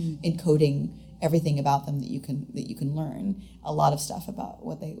time encoding everything about them that you can learn. A lot of stuff about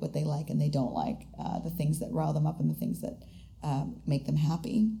what they like and they don't like, the things that rile them up and the things that make them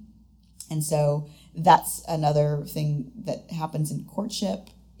happy. And so that's another thing that happens in courtship,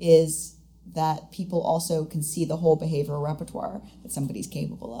 is that people also can see the whole behavioral repertoire that somebody's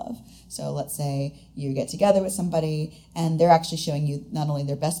capable of. So let's say you get together with somebody and they're actually showing you not only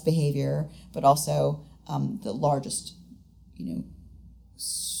their best behavior, but also the largest,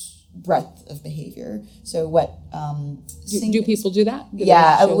 breadth of behavior. So what do people do that?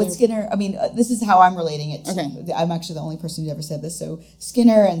 With Skinner, this is how I'm relating it to. Okay. I'm actually the only person who ever said this. So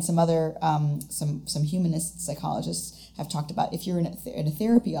Skinner and some other some humanist psychologists have talked about, if you're in a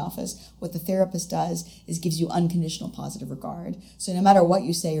therapy office, what the therapist does is gives you unconditional positive regard. So no matter what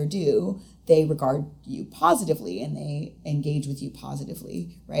you say or do, they regard you positively and they engage with you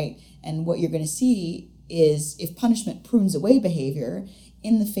positively, right? And what you're going to see is, if punishment prunes away behavior,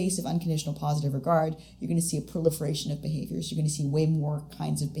 in the face of unconditional positive regard, you're going to see a proliferation of behaviors. You're going to see way more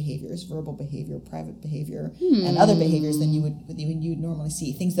kinds of behaviors, verbal behavior, private behavior, and other behaviors than you would normally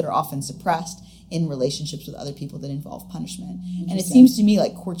see, things that are often suppressed in relationships with other people that involve punishment. And it seems to me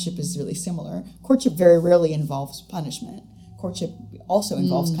like courtship is really similar. Courtship very rarely involves punishment. Courtship also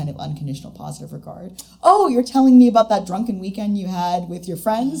involves kind of unconditional positive regard. Oh, you're telling me about that drunken weekend you had with your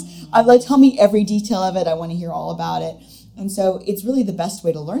friends? Tell me every detail of it. I want to hear all about it. And so it's really the best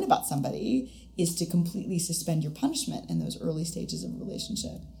way to learn about somebody is to completely suspend your punishment in those early stages of a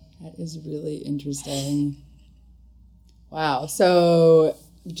relationship. That is really interesting. Wow. So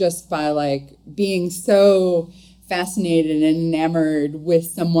just by being so fascinated and enamored with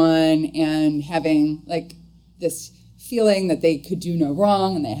someone and having this feeling that they could do no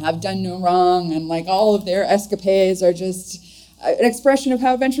wrong and they have done no wrong, and all of their escapades are just an expression of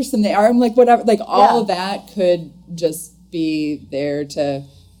how venturesome they are. I'm whatever, all of that could just be there to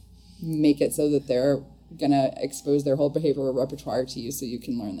make it so that they're going to expose their whole behavioral repertoire to you so you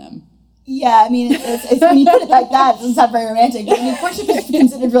can learn them. Yeah, it's when you put it like that, it doesn't sound very romantic. Courtship is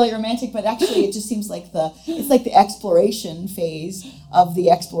considered really romantic, but actually it just seems like the exploration phase of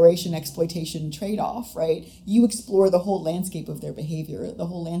the exploitation trade-off, right? You explore the whole landscape of their behavior, the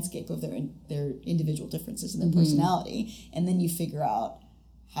whole landscape of their individual differences in their personality, and then you figure out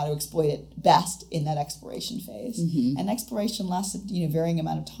how to exploit it best in that exploration phase. And exploration lasts a varying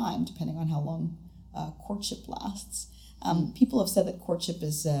amount of time depending on how long courtship lasts. People have said that courtship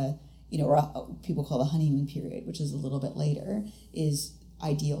is, people call the honeymoon period, which is a little bit later, is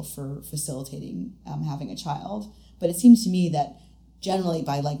ideal for facilitating having a child. But it seems to me that generally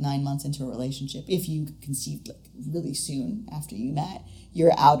by 9 months into a relationship, if you conceived really soon after you met,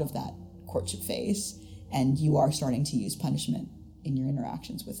 you're out of that courtship phase and you are starting to use punishment in your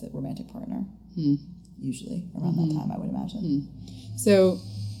interactions with a romantic partner. Usually around that time, I would imagine. So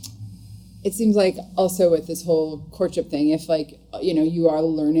it seems like also with this whole courtship thing, if you are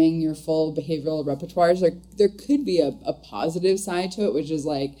learning your full behavioral repertoires, there could be a positive side to it, which is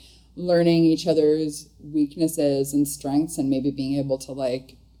learning each other's weaknesses and strengths and maybe being able to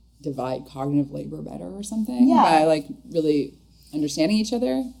divide cognitive labor better or something by really understanding each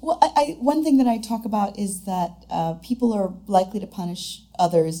other. Well, one thing that I talk about is that people are likely to punish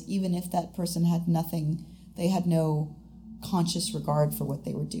others even if that person had no conscious regard for what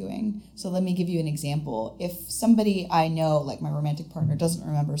they were doing. So let me give you an example. If somebody I know, my romantic partner, doesn't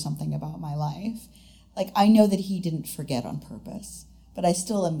remember something about my life, I know that he didn't forget on purpose, but I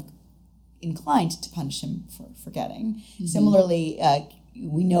still am inclined to punish him for forgetting. Similarly,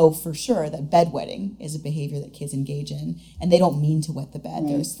 we know for sure that bedwetting is a behavior that kids engage in, and they don't mean to wet the bed,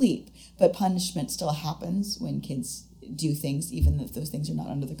 they're asleep. But punishment still happens when kids do things, even if those things are not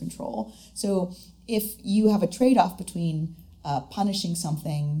under their control. So if you have a trade-off between punishing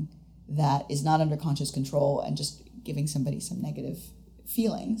something that is not under conscious control and just giving somebody some negative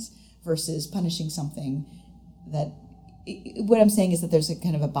feelings versus punishing something what I'm saying is that there's a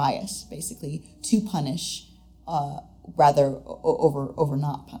kind of a bias, basically, to punish rather over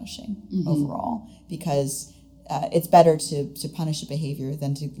not punishing overall, because it's better to punish a behavior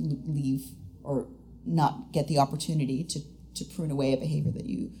than to leave or not get the opportunity to prune away a behavior that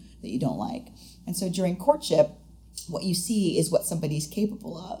you don't like. And so during courtship, what you see is what somebody's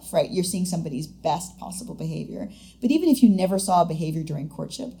capable of, right? You're seeing somebody's best possible behavior. But even if you never saw a behavior during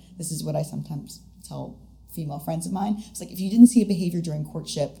courtship, this is what I sometimes tell female friends of mine. It's like, if you didn't see a behavior during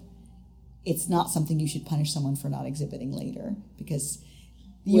courtship, it's not something you should punish someone for not exhibiting later, because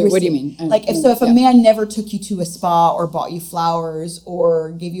what do you mean? Like, if a man never took you to a spa or bought you flowers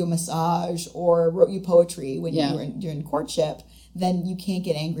or gave you a massage or wrote you poetry when you were during courtship, then you can't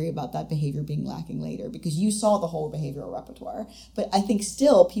get angry about that behavior being lacking later, because you saw the whole behavioral repertoire. But I think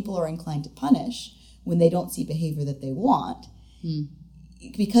still people are inclined to punish when they don't see behavior that they want,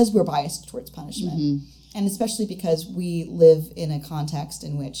 because we're biased towards punishment. And especially because we live in a context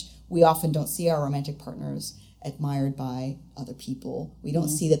in which we often don't see our romantic partners admired by other people. We don't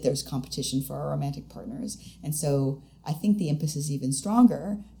see that there's competition for our romantic partners. And so I think the impetus is even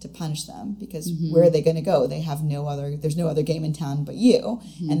stronger to punish them, because where are they going to go? They have there's no other game in town but you.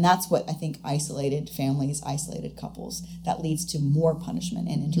 And that's what I think isolated families, isolated couples, that leads to more punishment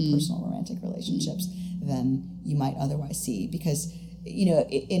in interpersonal romantic relationships than you might otherwise see. Because, you know,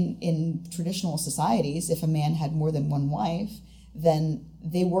 in traditional societies, if a man had more than one wife, then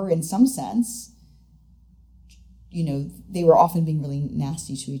they were, in some sense, you know, they were often being really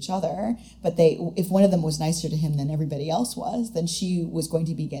nasty to each other. But if one of them was nicer to him than everybody else was, then she was going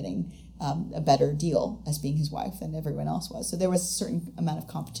to be getting a better deal as being his wife than everyone else was. So there was a certain amount of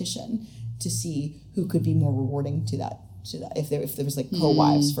competition to see who could be more rewarding to that. If there was like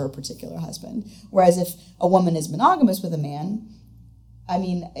co-wives for a particular husband. Whereas if a woman is monogamous with a man, I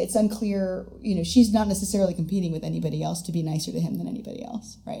mean, it's unclear, you know, she's not necessarily competing with anybody else to be nicer to him than anybody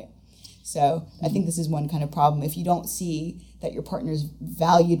else, right? So I think this is one kind of problem. If you don't see that your partner is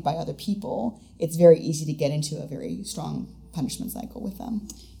valued by other people, it's very easy to get into a very strong punishment cycle with them.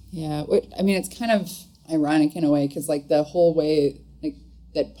 Yeah, I mean, it's kind of ironic in a way, because like the whole way like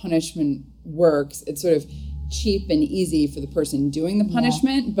that punishment works, it's sort of cheap and easy for the person doing the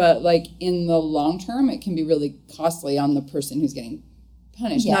punishment, but like in the long term, it can be really costly on the person who's getting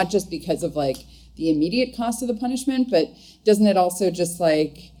punished, not just because of like the immediate cost of the punishment, but doesn't it also just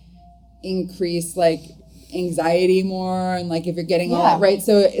like increase like anxiety more, and like if you're getting all that right,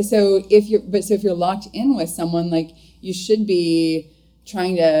 so if you're locked in with someone, like you should be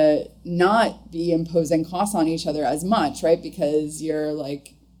trying to not be imposing costs on each other as much, right? Because you're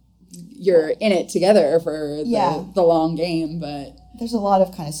in it together for the long game. But there's a lot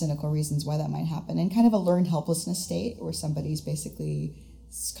of kind of cynical reasons why that might happen, and kind of a learned helplessness state where somebody's basically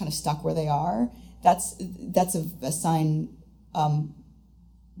kind of stuck where they are. That's a sign.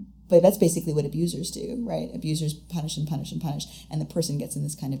 But that's basically what abusers do, right? Abusers punish and punish and punish, and the person gets in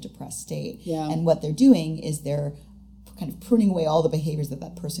this kind of depressed state. Yeah. And what they're doing is they're kind of pruning away all the behaviors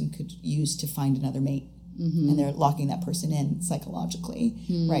that person could use to find another mate. And they're locking that person in psychologically,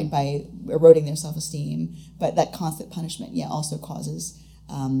 right, by eroding their self-esteem. But that constant punishment, also causes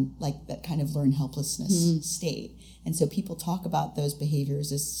like that kind of learned helplessness state. And so people talk about those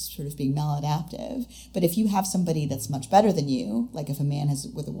behaviors as sort of being maladaptive. But if you have somebody that's much better than you, like if a man has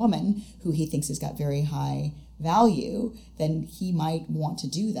with a woman who he thinks has got very high value, then he might want to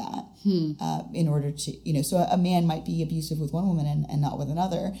do that in order to, so a man might be abusive with one woman and not with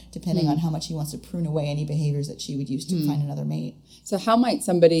another, depending on how much he wants to prune away any behaviors that she would use to find another mate. So how might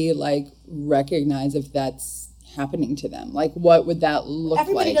somebody like recognize if that's happening to them? Like what would that look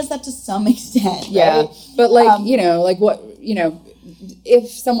Everybody like? Does that to some extent. Yeah. Right? But like, like what, if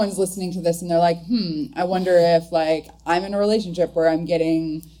someone's listening to this and they're like, I wonder if like I'm in a relationship where I'm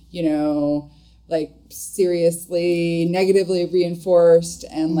getting, like seriously negatively reinforced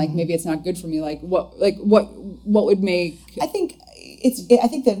and like maybe it's not good for me. Like what would make... I think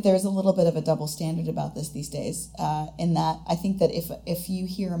that there's a little bit of a double standard about this these days, in that I think that if you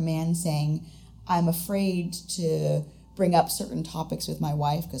hear a man saying, I'm afraid to bring up certain topics with my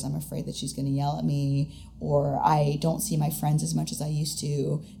wife because I'm afraid that she's going to yell at me, or I don't see my friends as much as I used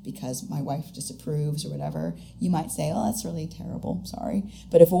to because my wife disapproves or whatever, you might say, oh, that's really terrible, sorry.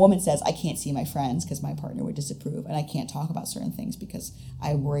 But if a woman says, I can't see my friends because my partner would disapprove, and I can't talk about certain things because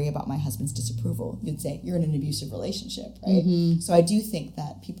I worry about my husband's disapproval, you'd say, you're in an abusive relationship, right? So I do think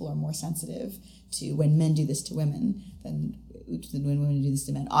that people are more sensitive to when men do this to women than when women do this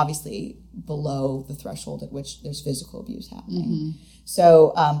to men, obviously below the threshold at which there's physical abuse happening.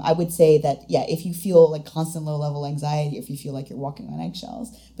 So I would say that, if you feel like constant low-level anxiety, if you feel like you're walking on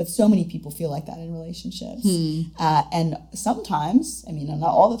eggshells, but so many people feel like that in relationships. And sometimes, not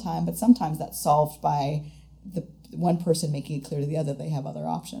all the time, but sometimes that's solved by one person making it clear to the other they have other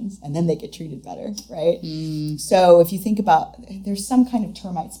options, and then they get treated better, right? So if you think about, there's some kind of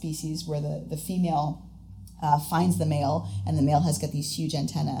termite species where the female finds the male, and the male has got these huge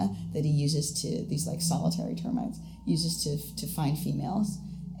antennae that he uses to, these like solitary termites, uses to find females.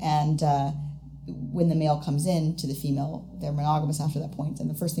 And when the male comes in to the female, they're monogamous after that point, and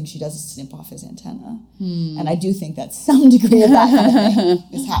the first thing she does is snip off his antenna. And I do think that some degree of that kind of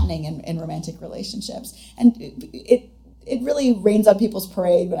thing is happening in romantic relationships. And it really rains on people's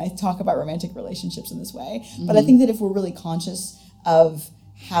parade when I talk about romantic relationships in this way. But I think that if we're really conscious of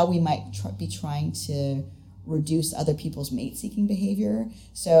how we might be trying to reduce other people's mate-seeking behavior.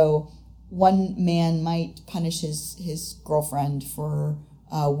 So one man might punish his girlfriend for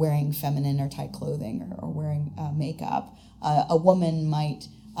wearing feminine or tight clothing or wearing makeup. A woman might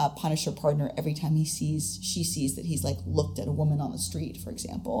punish her partner every time she sees that he's like looked at a woman on the street, for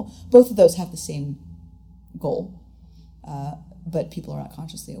example. Both of those have the same goal, but people are not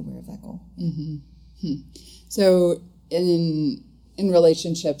consciously aware of that goal. So in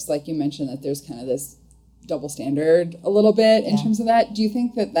relationships, like you mentioned, that there's kind of this double standard a little bit in terms of that. Do you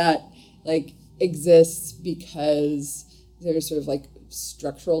think that like exists because there's sort of like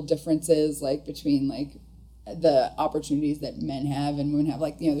structural differences like between like the opportunities that men have and women have?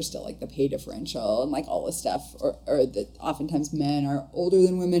 Like, there's still like the pay differential and like all this stuff, or that oftentimes men are older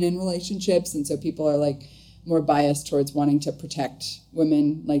than women in relationships, and so people are like more biased towards wanting to protect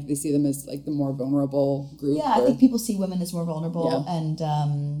women, like they see them as like the more vulnerable group. I think people see women as more vulnerable. Yeah.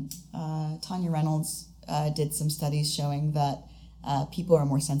 And Tanya Reynolds did some studies showing that people are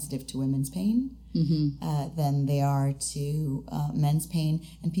more sensitive to women's pain than they are to men's pain.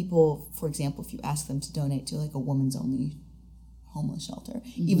 And people, for example, if you ask them to donate to like a woman's only homeless shelter,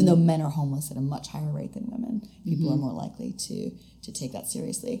 even though men are homeless at a much higher rate than women, people are more likely to take that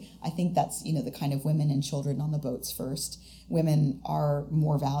seriously. I think that's, the kind of women and children on the boats first. Women are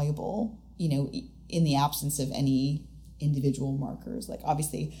more valuable, in the absence of any individual markers. Like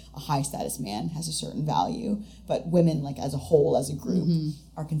obviously a high status man has a certain value, but women like as a whole, as a group,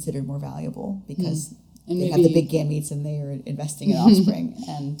 are considered more valuable because they have the big gametes and they are investing in offspring.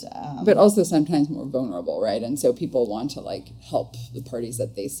 And but also sometimes more vulnerable, right? And so people want to like help the parties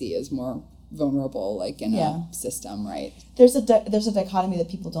that they see as more vulnerable, like in a system, right? There's a dichotomy that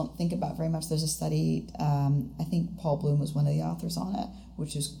people don't think about very much. There's a study, I think Paul Bloom was one of the authors on it,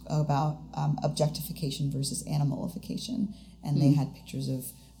 which is about objectification versus animalification. And they had pictures of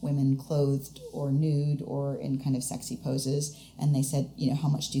women clothed or nude or in kind of sexy poses. And they said, how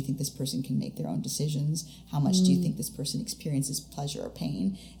much do you think this person can make their own decisions? How much do you think this person experiences pleasure or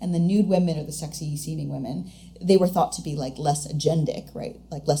pain? And the nude women or the sexy seeming women, they were thought to be like less agendic, right?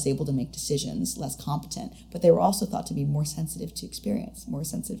 Like less able to make decisions, less competent. But they were also thought to be more sensitive to experience, more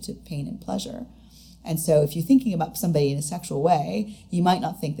sensitive to pain and pleasure. And so if you're thinking about somebody in a sexual way, you might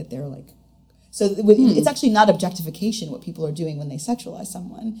not think that they're like, so it's actually not objectification what people are doing when they sexualize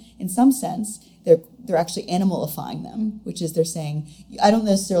someone. In some sense, they're actually animalifying them, which is they're saying, I don't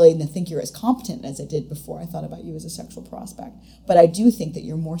necessarily think you're as competent as I did before I thought about you as a sexual prospect, but I do think that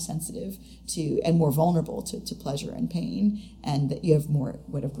you're more sensitive to and more vulnerable to pleasure and pain, and that you have more,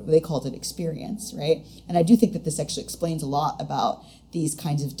 whatever they called it, experience, right? And I do think that this actually explains a lot about these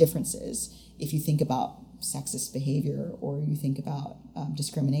kinds of differences. If you think about sexist behavior or you think about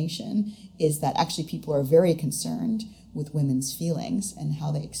discrimination, is that actually people are very concerned with women's feelings and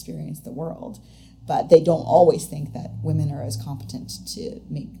how they experience the world, but they don't always think that women are as competent to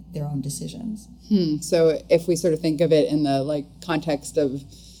make their own decisions. So if we sort of think of it in the like context of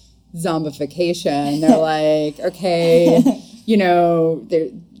zombification, they're like, okay,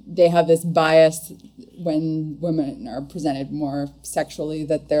 they have this bias when women are presented more sexually,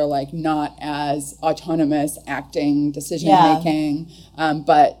 that they're like not as autonomous acting, decision making,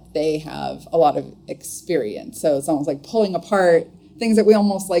 but they have a lot of experience. So it's almost like pulling apart things that we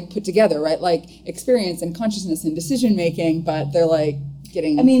almost like put together, right? Like experience and consciousness and decision making, but they're like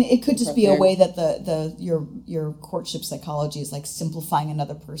getting. I mean, it could just be a way that your courtship psychology is like simplifying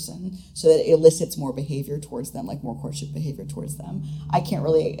another person so that it elicits more behavior towards them, like more courtship behavior towards them. I can't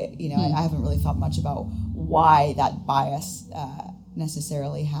really, I haven't really thought much about why that bias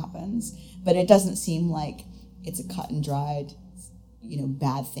necessarily happens, but it doesn't seem like it's a cut and dried,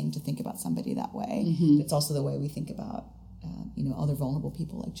 bad thing to think about somebody that way. It's also the way we think about other vulnerable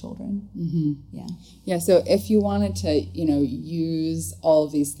people like children. Yeah. So if you wanted to, use all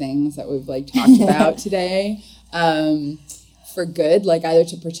of these things that we've like talked about today for good, like either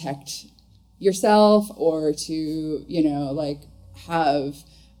to protect yourself or to, have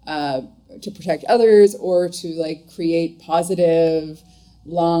to protect others, or to like create positive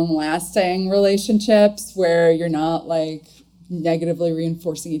long-lasting relationships where you're not like negatively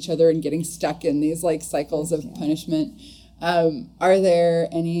reinforcing each other and getting stuck in these like cycles of punishment. Are there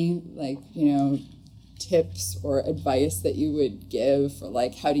any like, tips or advice that you would give for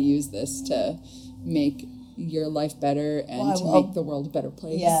like how to use this to make your life better and to make the world a better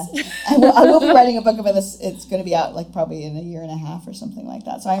place? Yeah. I will be writing a book about this. It's going to be out like probably in a year and a half or something like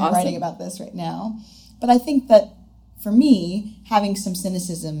that. So I'm awesome. writing about this right now. But I think that for me, having some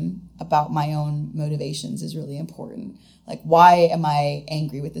cynicism about my own motivations is really important. Like, why am I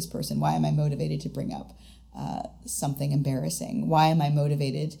angry with this person? Why am I motivated to bring up something embarrassing? Why am I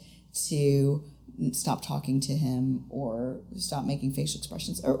motivated to stop talking to him or stop making facial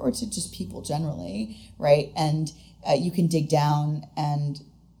expressions or to just people generally, right? And you can dig down, and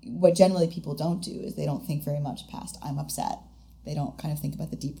what generally people don't do is they don't think very much past I'm upset. They don't kind of think about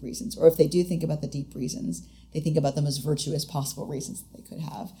the deep reasons. Or if they do think about the deep reasons, they think about them as virtuous possible reasons that they could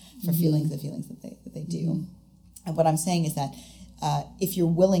have for feelings that they do. And what I'm saying is that if you're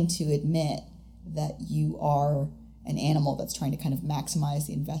willing to admit that you are an animal that's trying to kind of maximize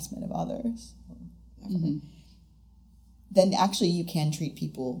the investment of others, then actually you can treat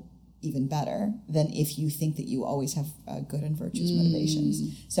people even better than if you think that you always have good and virtuous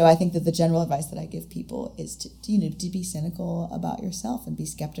motivations. So I think that the general advice that I give people is to be cynical about yourself and be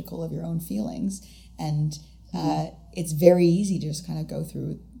skeptical of your own feelings. And it's very easy to just kind of go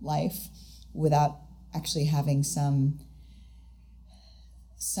through life without actually having some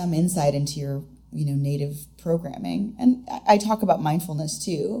insight into your native programming. And I talk about mindfulness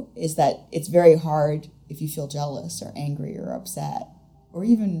too, is that it's very hard if you feel jealous or angry or upset or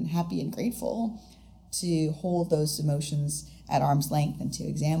even happy and grateful to hold those emotions at arm's length and to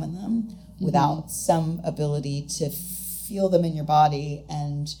examine them without some ability to feel them in your body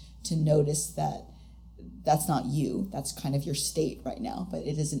and to notice that that's not you. That's kind of your state right now, but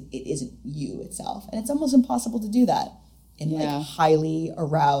it isn't you itself. And it's almost impossible to do that in like highly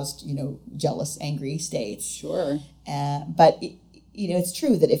aroused, jealous, angry states. Sure. But it's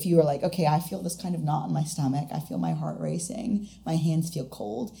true that if you are like, okay, I feel this kind of knot in my stomach, I feel my heart racing, my hands feel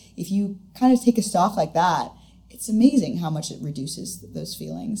cold. If you kind of take a stock like that, it's amazing how much it reduces those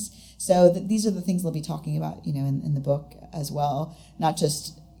feelings. So these are the things they'll be talking about, in the book as well. Not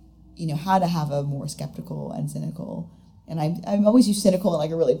just, how to have a more skeptical and cynical. And I'm always use cynical in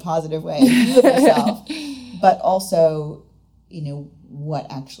like a really positive way view of yourself, but also, what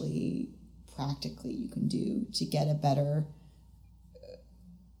actually practically you can do to get a better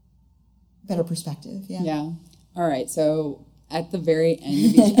perspective. Yeah. All right. So at the very end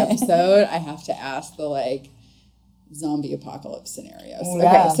of each episode, I have to ask the zombie apocalypse scenarios. Oh,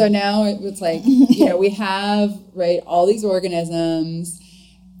 yeah. Okay. So now it's like, we have, all these organisms,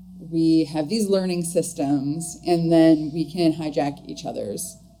 we have these learning systems, and then we can hijack each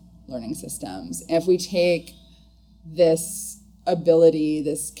other's learning systems. And if we take this ability,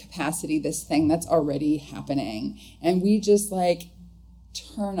 this capacity, this thing that's already happening, and we just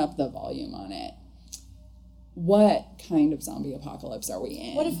turn up the volume on it, what kind of zombie apocalypse are we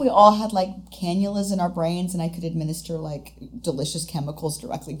in? What if we all had cannulas in our brains and I could administer delicious chemicals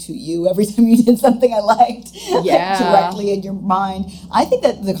directly to you every time you did something I liked directly in your mind? I think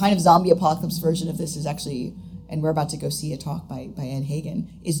that the kind of zombie apocalypse version of this is actually, and we're about to go see a talk by Ed Hagen,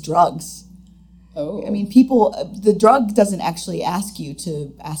 is drugs. Oh. I mean, the drug doesn't actually ask you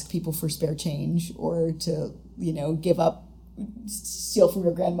to ask people for spare change or to, give up, steal from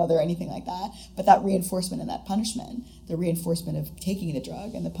your grandmother or anything like that. But that reinforcement and that punishment, the reinforcement of taking the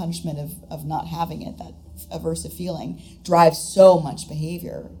drug and the punishment of not having it, that aversive feeling, drives so much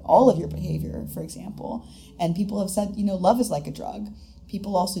behavior, all of your behavior, for example. And people have said, love is like a drug.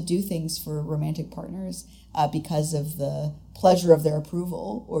 People also do things for romantic partners because of the pleasure of their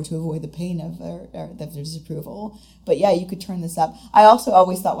approval or to avoid the pain of their disapproval. But yeah, you could turn this up. I also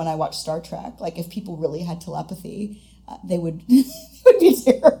always thought when I watched Star Trek, if people really had telepathy, they would it would be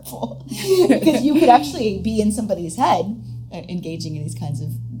terrible because you could actually be in somebody's head engaging in these kinds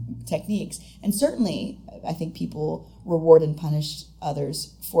of techniques. And certainly, I think people reward and punish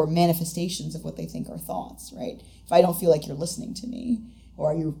others for manifestations of what they think are thoughts, right? If I don't feel like you're listening to me,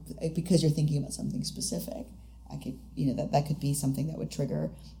 or because you're thinking about something specific, I could, that could be something that would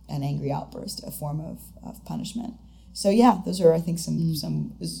trigger an angry outburst, a form of punishment. So yeah, those are, I think, some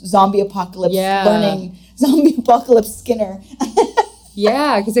zombie apocalypse learning, zombie apocalypse Skinner.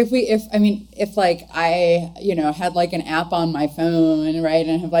 Yeah, because if like I, had like an app on my phone, right,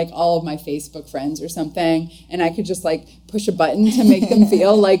 and I have like all of my Facebook friends or something, and I could just like push a button to make them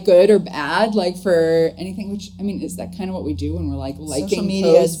feel like good or bad, like for anything, which, is that kind of what we do when we're like liking Social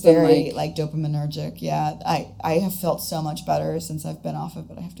media posts is very and, like dopaminergic. Yeah, I have felt so much better since I've been off it,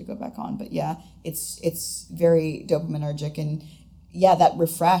 but I have to go back on. But yeah, it's very dopaminergic, and yeah, that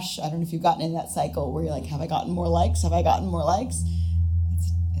refresh. I don't know if you've gotten in that cycle where you're like, have I gotten more likes? Have I gotten more likes?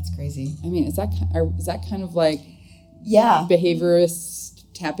 It's crazy. is that kind of like Yeah, behaviorists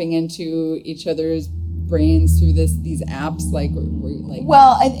tapping into each other's brains through these apps, like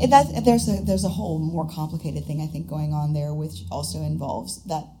well, there's a whole more complicated thing I think going on there, which also involves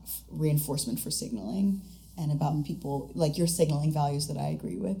that reinforcement for signaling and about people, like you're signaling values that I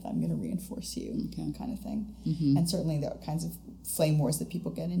agree with, I'm going to reinforce you, kind of thing. And certainly there are kinds of flame wars that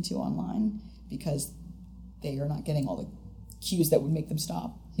people get into online because they are not getting all the cues that would make them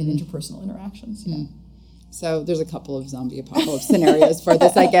stop in interpersonal interactions. So there's a couple of zombie apocalypse scenarios for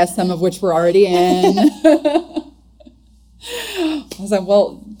this, I guess, some of which we're already in. I was like,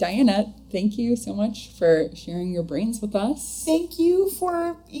 well, Diana, thank you so much for sharing your brains with us. Thank you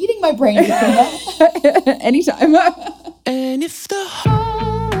for eating my brain. Anytime. And if the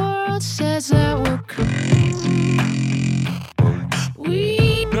whole world says that we're crazy,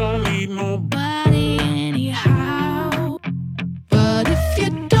 we don't need nobody anyhow. But if you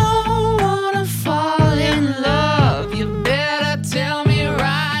don't wanna fall in love, you better tell me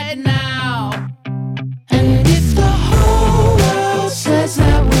right now. And if the whole world says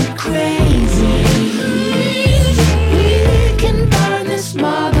that we're crazy, we can burn this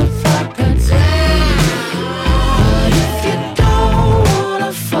motherfucker down. But if you don't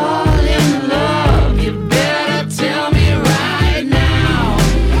wanna fall in love, you better tell me right now.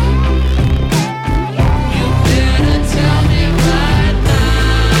 You better tell me right now.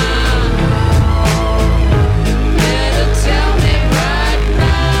 Better tell me right now. Better tell me right now.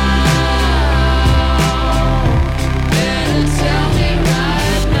 Better tell me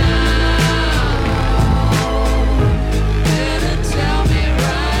right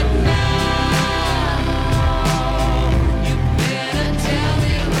now. You better tell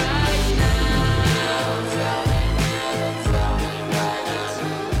me right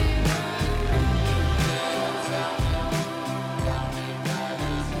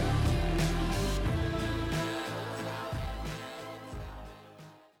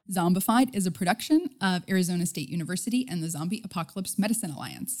Zombified is a production of Arizona State University and the Zombie Apocalypse Medicine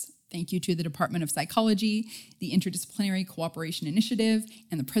Alliance. Thank you to the Department of Psychology, the Interdisciplinary Cooperation Initiative,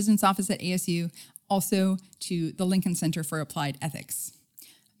 and the President's Office at ASU, also to the Lincoln Center for Applied Ethics.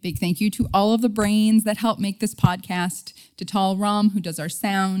 Big thank you to all of the brains that help make this podcast, to Tal Ram, who does our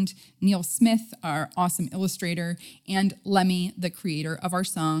sound, Neil Smith, our awesome illustrator, and Lemmy, the creator of our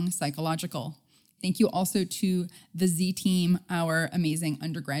song, Psychological. Thank you also to the Z Team, our amazing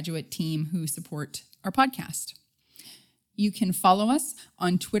undergraduate team who support our podcast. You can follow us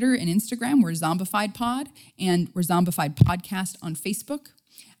on Twitter and Instagram. We're ZombifiedPod, and we're Zombified Podcast on Facebook.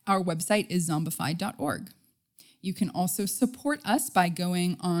 Our website is zombified.org. You can also support us by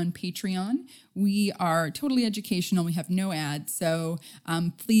going on Patreon. We are totally educational. We have no ads. So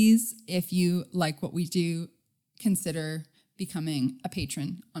please, if you like what we do, consider becoming a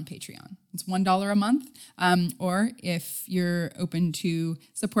patron on Patreon. It's $1 a month, or if you're open to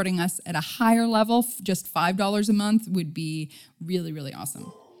supporting us at a higher level, just $5 a month would be really, really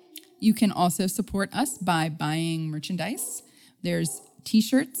awesome. You can also support us by buying merchandise. There's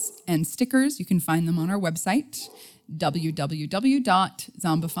t-shirts and stickers. You can find them on our website,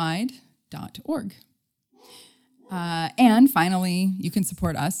 www.zombified.org. And finally, you can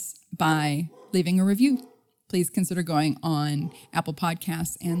support us by leaving a review. Please consider going on Apple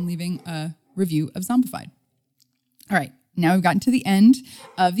Podcasts and leaving a review of Zombified. All right, now we've gotten to the end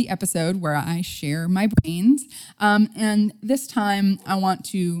of the episode where I share my brains. And this time I want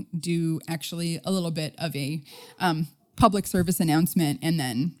to do actually a little bit of a public service announcement and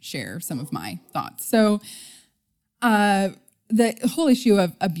then share some of my thoughts. So the whole issue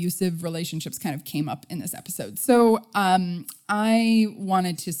of abusive relationships kind of came up in this episode. So I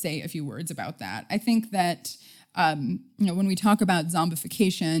wanted to say a few words about that. I think that, when we talk about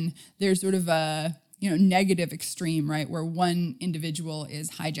zombification, there's sort of a, negative extreme, right? Where one individual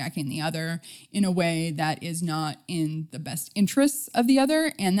is hijacking the other in a way that is not in the best interests of the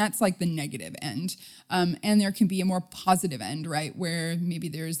other. And that's like the negative end. And there can be a more positive end, right? Where maybe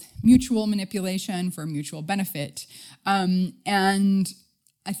there's mutual manipulation for mutual benefit. And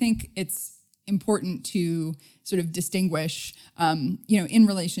I think it's important to sort of distinguish, in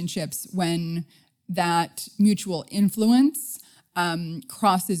relationships when that mutual influence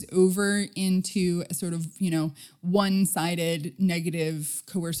crosses over into a sort of, one-sided, negative,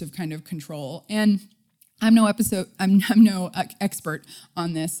 coercive kind of control. And I'm no expert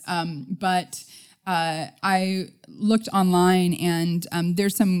on this, but I looked online, and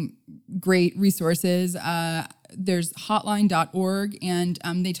there's some great resources. There's hotline.org, and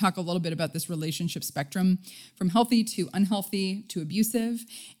they talk a little bit about this relationship spectrum from healthy to unhealthy to abusive.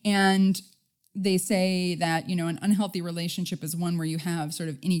 And they say that, an unhealthy relationship is one where you have sort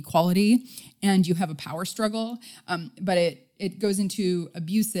of inequality and you have a power struggle, but it goes into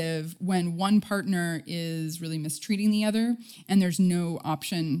abusive when one partner is really mistreating the other and there's no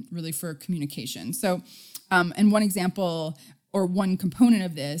option really for communication. So, and one example or one component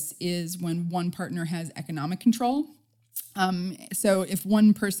of this is when one partner has economic control. So if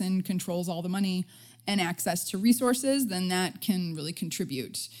one person controls all the money and access to resources, then that can really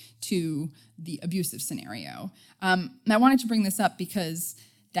contribute to the abusive scenario. And I wanted to bring this up because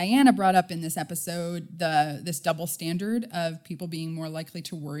Diana brought up in this episode this double standard of people being more likely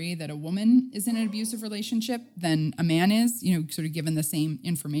to worry that a woman is in an abusive relationship than a man is, sort of given the same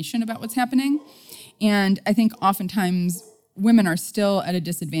information about what's happening. And I think oftentimes women are still at a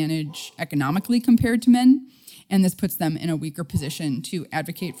disadvantage economically compared to men, and this puts them in a weaker position to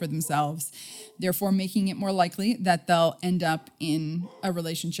advocate for themselves, therefore making it more likely that they'll end up in a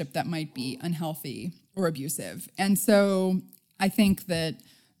relationship that might be unhealthy or abusive. And so I think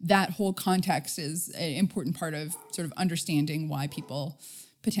that whole context is an important part of sort of understanding why people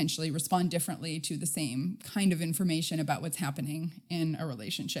potentially respond differently to the same kind of information about what's happening in a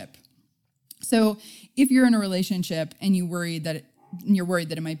relationship. So if you're in a relationship and you're worried that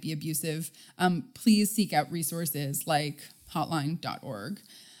it might be abusive, please seek out resources like hotline.org.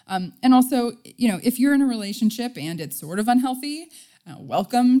 And also, if you're in a relationship and it's sort of unhealthy,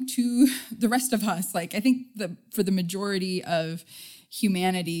 welcome to the rest of us. Like, I think for the majority of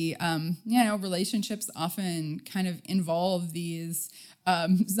humanity, relationships often kind of involve these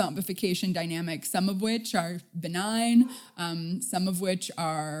zombification dynamics, some of which are benign, some of which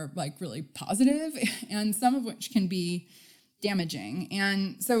are like really positive, and some of which can be damaging.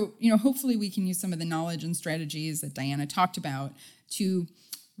 And so, hopefully we can use some of the knowledge and strategies that Diana talked about to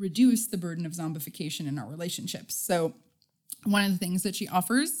reduce the burden of zombification in our relationships. So one of the things that she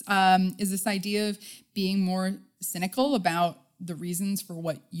offers is this idea of being more cynical about the reasons for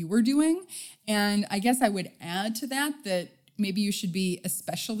what you were doing. And I guess I would add to that maybe you should be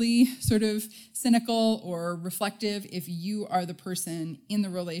especially sort of cynical or reflective if you are the person in the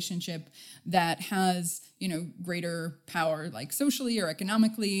relationship that has, greater power, like socially or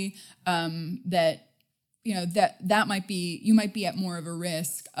economically, that might be, you might be at more of a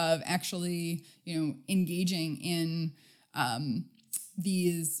risk of actually, engaging in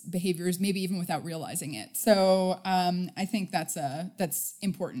these behaviors, maybe even without realizing it. So I think that's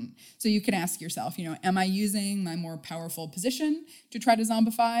important. So you can ask yourself, am I using my more powerful position to try to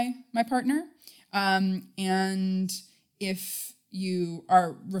zombify my partner? And if you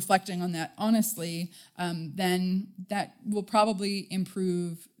are reflecting on that honestly, then that will probably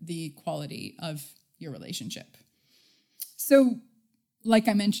improve the quality of your relationship. So like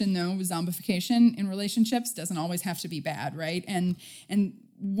I mentioned, though, zombification in relationships doesn't always have to be bad, right? And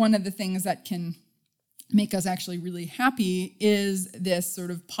one of the things that can make us actually really happy is this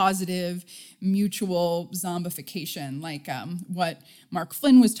sort of positive mutual zombification, like what Mark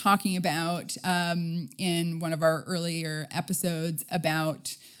Flynn was talking about in one of our earlier episodes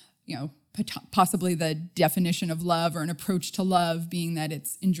about, possibly the definition of love or an approach to love being that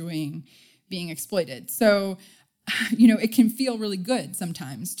it's enjoying being exploited. So it can feel really good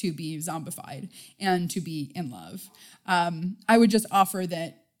sometimes to be zombified and to be in love. I would just offer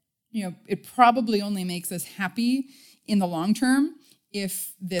that, it probably only makes us happy in the long term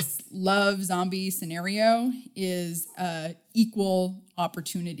if this love zombie scenario is an equal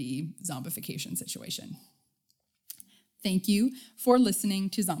opportunity zombification situation. Thank you for listening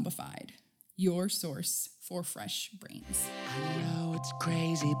to Zombified, your source for fresh brains. I know it's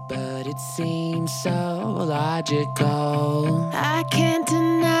crazy, but it seems so logical. I can't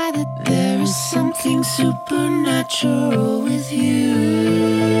deny that there is something supernatural with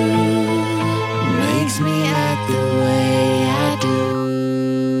you.